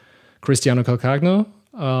Facebook, Cristiano Calcagno,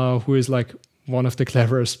 who is like one of the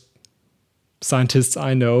cleverest scientists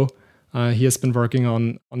I know. He has been working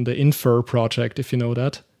on the Infer project, if you know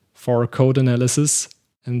that, for code analysis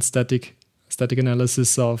and static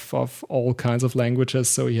analysis of all kinds of languages.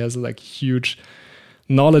 So he has like huge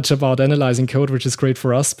knowledge about analyzing code, which is great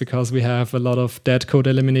for us because we have a lot of dead code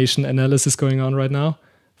elimination analysis going on right now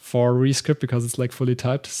for ReScript because it's like fully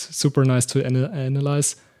typed. It's super nice to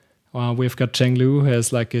analyze. We've got Cheng Lu, who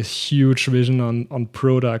has like a huge vision on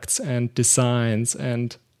products and designs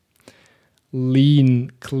and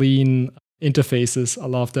lean, clean interfaces. I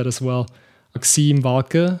love that as well. Maxim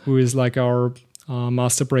Walke, who is like our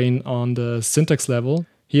master brain on the syntax level.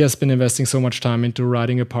 He has been investing so much time into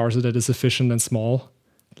writing a parser that is efficient and small.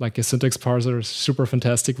 Like a syntax parser is super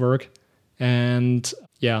fantastic work. And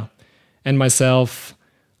yeah, and myself,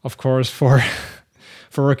 of course, for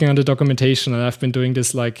working on the documentation. And I've been doing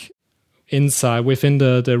this like inside within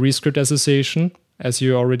the ReScript Association, as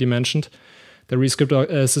you already mentioned. The ReScript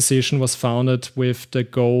Association was founded with the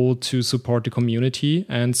goal to support the community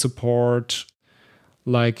and support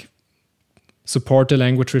the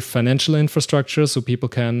language with financial infrastructure, so people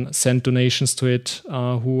can send donations to it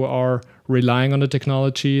who are relying on the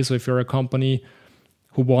technology. So if you're a company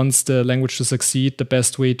who wants the language to succeed, the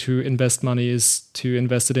best way to invest money is to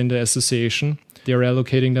invest it in the association. They're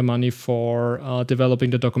allocating the money for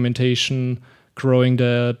developing the documentation, growing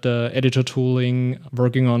the editor tooling,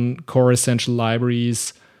 working on core essential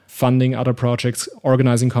libraries, funding other projects,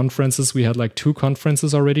 organizing conferences. We had like 2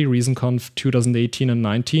 conferences already, ReasonConf 2018 and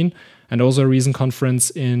 19, and also a Reason conference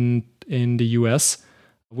in the US,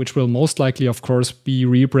 which will most likely, of course, be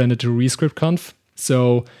rebranded to ReScript-Conf.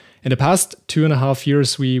 So in the past 2.5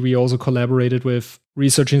 years, we also collaborated with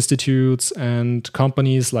research institutes and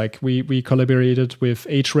companies. Like we collaborated with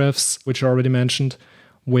Ahrefs, which I already mentioned,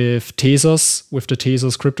 with Tezos, with the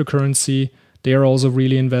Tezos cryptocurrency. They are also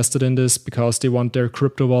really invested in this because they want their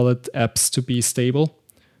crypto wallet apps to be stable.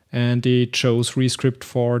 And they chose ReScript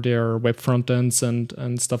for their web frontends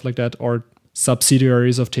and stuff like that, or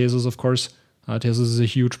subsidiaries of Tezos, of course. Tezos is a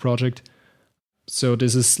huge project. So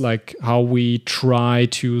this is like how we try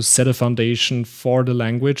to set a foundation for the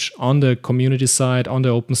language on the community side, on the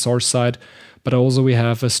open source side, but also we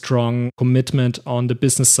have a strong commitment on the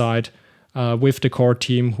business side with the core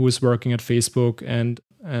team who is working at Facebook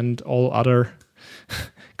and all other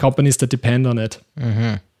companies that depend on it.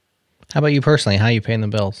 Mm-hmm. How about you personally? How are you paying the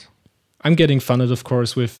bills? I'm getting funded, of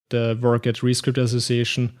course, with the work at ReScript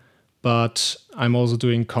Association, but I'm also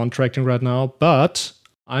doing contracting right now. But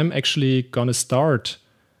I'm actually going to start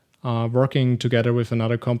working together with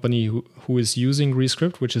another company who is using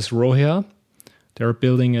ReScript, which is Rohea. They're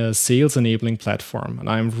building a sales enabling platform, and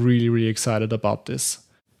I'm really, really excited about this.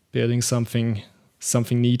 Building something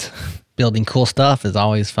neat. Building cool stuff is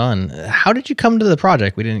always fun. How did you come to the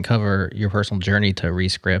project? We didn't cover your personal journey to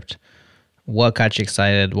ReScript. What got you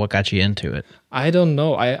excited? What got you into it? I don't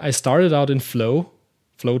know. I started out in flow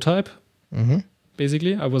type. Mm-hmm.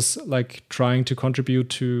 Basically, I was like trying to contribute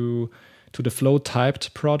to the flow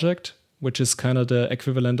typed project, which is kind of the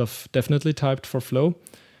equivalent of definitely typed for flow,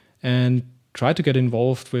 and try to get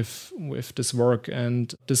involved with this work.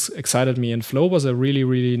 And this excited me. And flow was a really,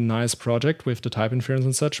 really nice project with the type inference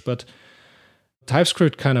and such, but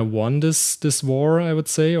TypeScript kind of won this war, I would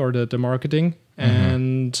say, or the marketing.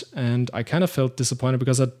 Mm-hmm. And I kind of felt disappointed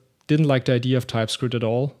because I didn't like the idea of TypeScript at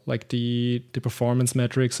all, like the performance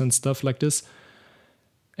metrics and stuff like this.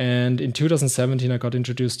 And in 2017, I got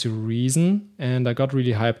introduced to Reason, and I got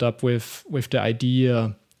really hyped up with the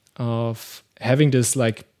idea of having this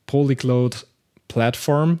like polyglot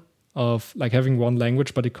platform of like having one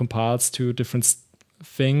language, but it compiles to different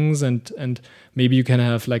things, and maybe you can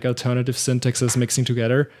have like alternative syntaxes mixing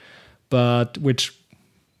together, but which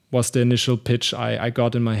was the initial pitch I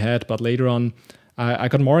got in my head. But later on, I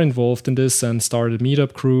got more involved in this and started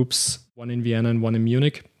meetup groups, one in Vienna and one in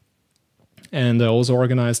Munich. And I also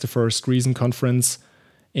organized the first Reason conference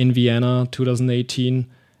in Vienna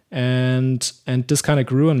 2018. And this kind of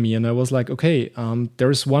grew on me. And I was like, okay,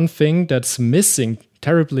 there's one thing that's missing,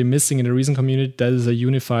 terribly missing in the Reason community, that is a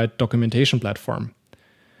unified documentation platform.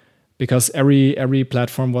 Because every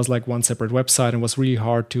platform was like one separate website and was really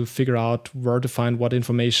hard to figure out where to find what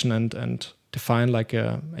information and define like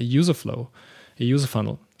a user flow, a user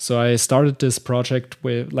funnel. So I started this project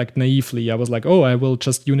with like naively. I was like, oh, I will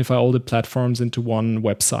just unify all the platforms into one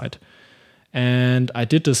website. And I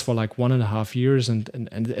did this for like 1.5 years. And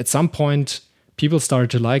at some point, people started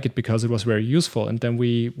to like it because it was very useful. And then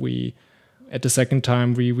we at the second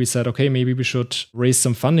time, we said, okay, maybe we should raise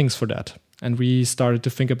some fundings for that. And we started to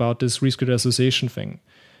think about this ReScript Association thing.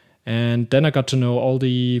 And then I got to know all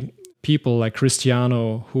the people like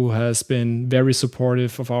Cristiano, who has been very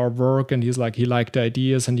supportive of our work. And he liked the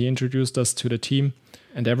ideas and he introduced us to the team.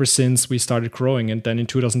 And ever since, we started growing. And then in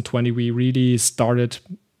 2020, we really started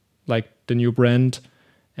like the new brand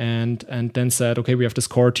and then said, okay, we have this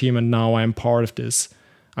core team and now I'm part of this.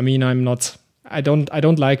 I mean, I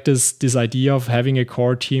don't like this idea of having a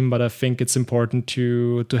core team, but I think it's important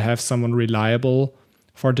to have someone reliable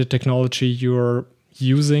for the technology you're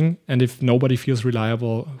using. And if nobody feels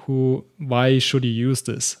reliable, why should you use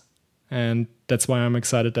this? And that's why I'm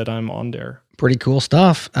excited that I'm on there. Pretty cool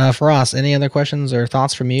stuff. Feross, any other questions or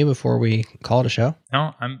thoughts from you before we call it a show?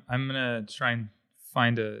 No, I'm gonna try and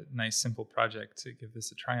find a nice simple project to give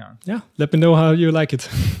this a try on. Yeah, let me know how you like it.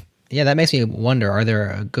 Yeah, that makes me wonder, are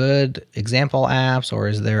there good example apps, or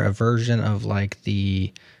is there a version of like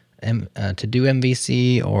the to-do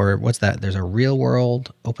MVC, or what's that? There's a real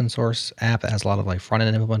world open source app that has a lot of like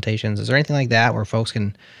front-end implementations. Is there anything like that where folks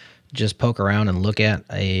can just poke around and look at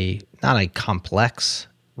not a complex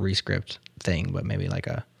ReScript thing, but maybe like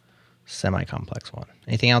a semi-complex one.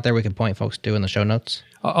 Anything out there we could point folks to in the show notes?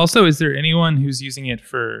 Also, is there anyone who's using it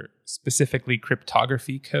for specifically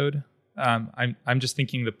cryptography code? I'm just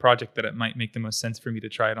thinking the project that it might make the most sense for me to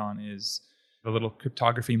try it on is the little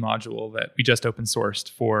cryptography module that we just open sourced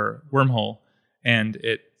for Wormhole. And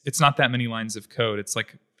it's not that many lines of code. It's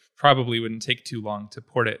like probably wouldn't take too long to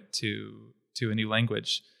port it to a new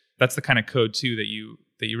language. That's the kind of code too that you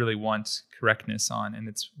really want correctness on, and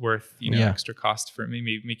it's worth extra cost for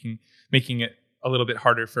maybe making it a little bit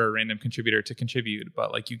harder for a random contributor to contribute,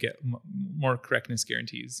 but like you get more correctness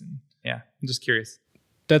guarantees. And yeah, I'm just curious.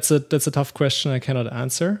 That's a tough question I cannot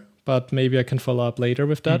answer, but maybe I can follow up later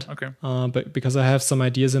with that. Okay. But because I have some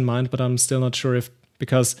ideas in mind, but I'm still not sure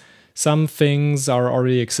because some things are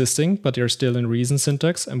already existing, but they're still in Reason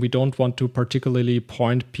syntax, and we don't want to particularly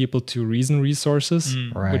point people to Reason resources,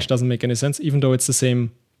 which doesn't make any sense, even though it's the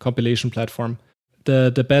same compilation platform.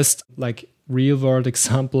 The best like real world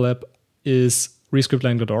example app is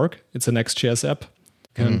ReScript-like.org. It's a Next.js app.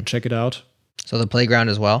 You can check it out. So the playground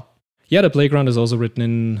as well? Yeah, the playground is also written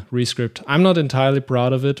in ReScript. I'm not entirely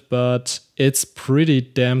proud of it, but it's pretty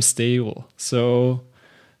damn stable. So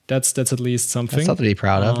that's at least something. That's something to be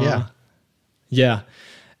proud of, yeah. Yeah.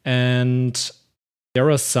 And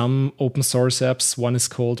there are some open source apps. One is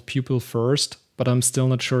called Pupil First, but I'm still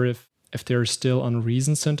not sure if they're still on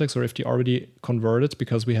Reason syntax or if they already converted,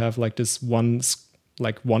 because we have like this one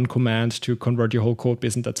command to convert your whole code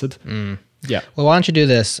base and that's it. Yeah. Well, why don't you do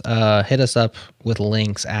this? Hit us up with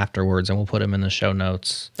links afterwards and we'll put them in the show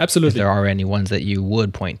notes. Absolutely. If there are any ones that you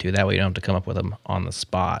would point to. That way you don't have to come up with them on the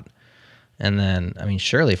spot. And then, I mean,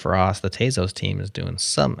 surely for us, the Tezos team is doing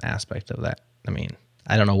some aspect of that. I mean,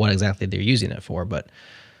 I don't know what exactly they're using it for, but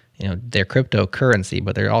they're cryptocurrency,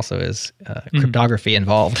 but there also is cryptography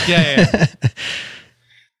involved. Yeah.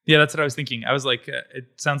 Yeah, that's what I was thinking. I was like, it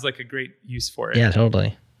sounds like a great use for it. Yeah,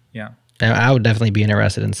 totally. Yeah. And I would definitely be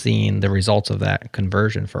interested in seeing the results of that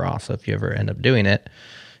conversion for us. So if you ever end up doing it,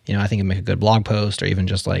 I think it'd make a good blog post, or even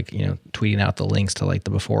just like, tweeting out the links to like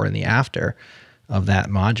the before and the after of that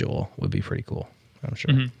module would be pretty cool, I'm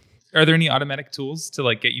sure. Mm-hmm. Are there any automatic tools to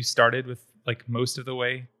like get you started with like most of the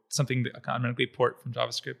way? Something that automatically port from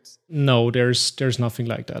JavaScript? No, there's nothing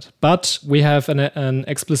like that. But we have an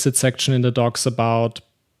explicit section in the docs about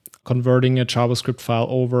converting a JavaScript file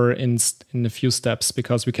over in a few steps,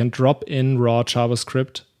 because we can drop in raw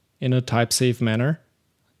JavaScript in a type-safe manner,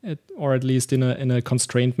 or at least in a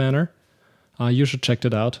constrained manner. You should check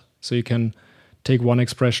that out. So you can take one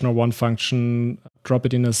expression or one function, drop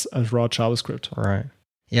it in as raw JavaScript. Right.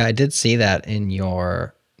 Yeah, I did see that in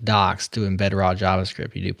your docs to embed raw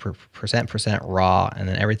JavaScript. You do %% raw, and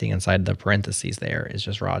then everything inside the parentheses there is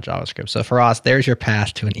just raw JavaScript. So for us, there's your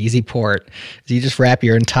path to an easy port. So you just wrap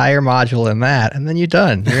your entire module in that, and then you're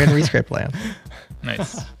done. You're in ReScript land.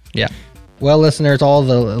 Nice. Yeah. Well, listeners, all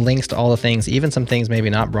the links to all the things, even some things maybe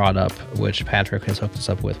not brought up, which Patrick has hooked us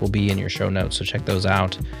up with, will be in your show notes. So check those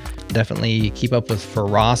out. Definitely keep up with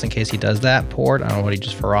Feross in case he does that port. I don't know what he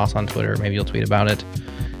just Feross on Twitter. Maybe you'll tweet about it.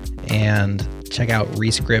 And check out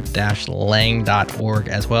rescript-lang.org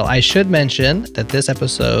as well. I should mention that this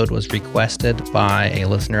episode was requested by a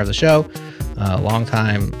listener of the show, a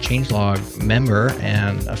longtime changelog member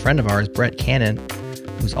and a friend of ours, Brett Cannon,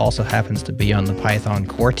 who also happens to be on the Python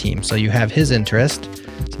core team. So you have his interest.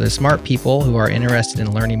 So there's smart people who are interested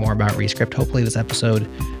in learning more about ReScript. Hopefully this episode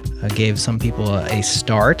gave some people a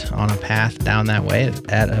start on a path down that way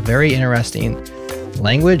at a very interesting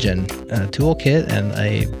language and a toolkit and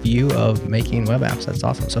a view of making web apps. That's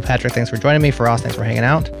awesome. So Patrick, thanks for joining me. Feross, thanks for hanging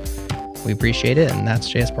out. We appreciate it. And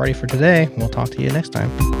that's JS Party for today. We'll talk to you next time.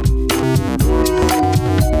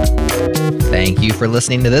 Thank you for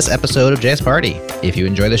listening to this episode of JS Party. If you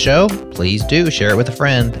enjoy the show, please do share it with a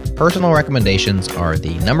friend. Personal recommendations are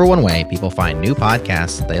the #1 way people find new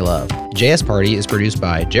podcasts they love. JS Party is produced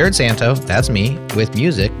by Jerod Santo, that's me, with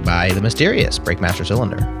music by the mysterious Breakmaster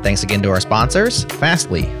Cylinder. Thanks again to our sponsors,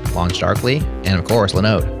 Fastly, LaunchDarkly, and of course,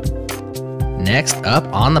 Linode. Next up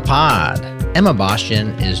on the pod, Emma Bastian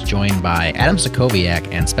is joined by Adam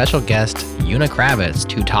Sokoviak and special guest Una Kravitz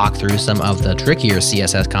to talk through some of the trickier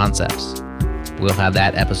CSS concepts. We'll have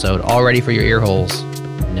that episode all ready for your ear holes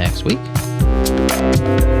next week.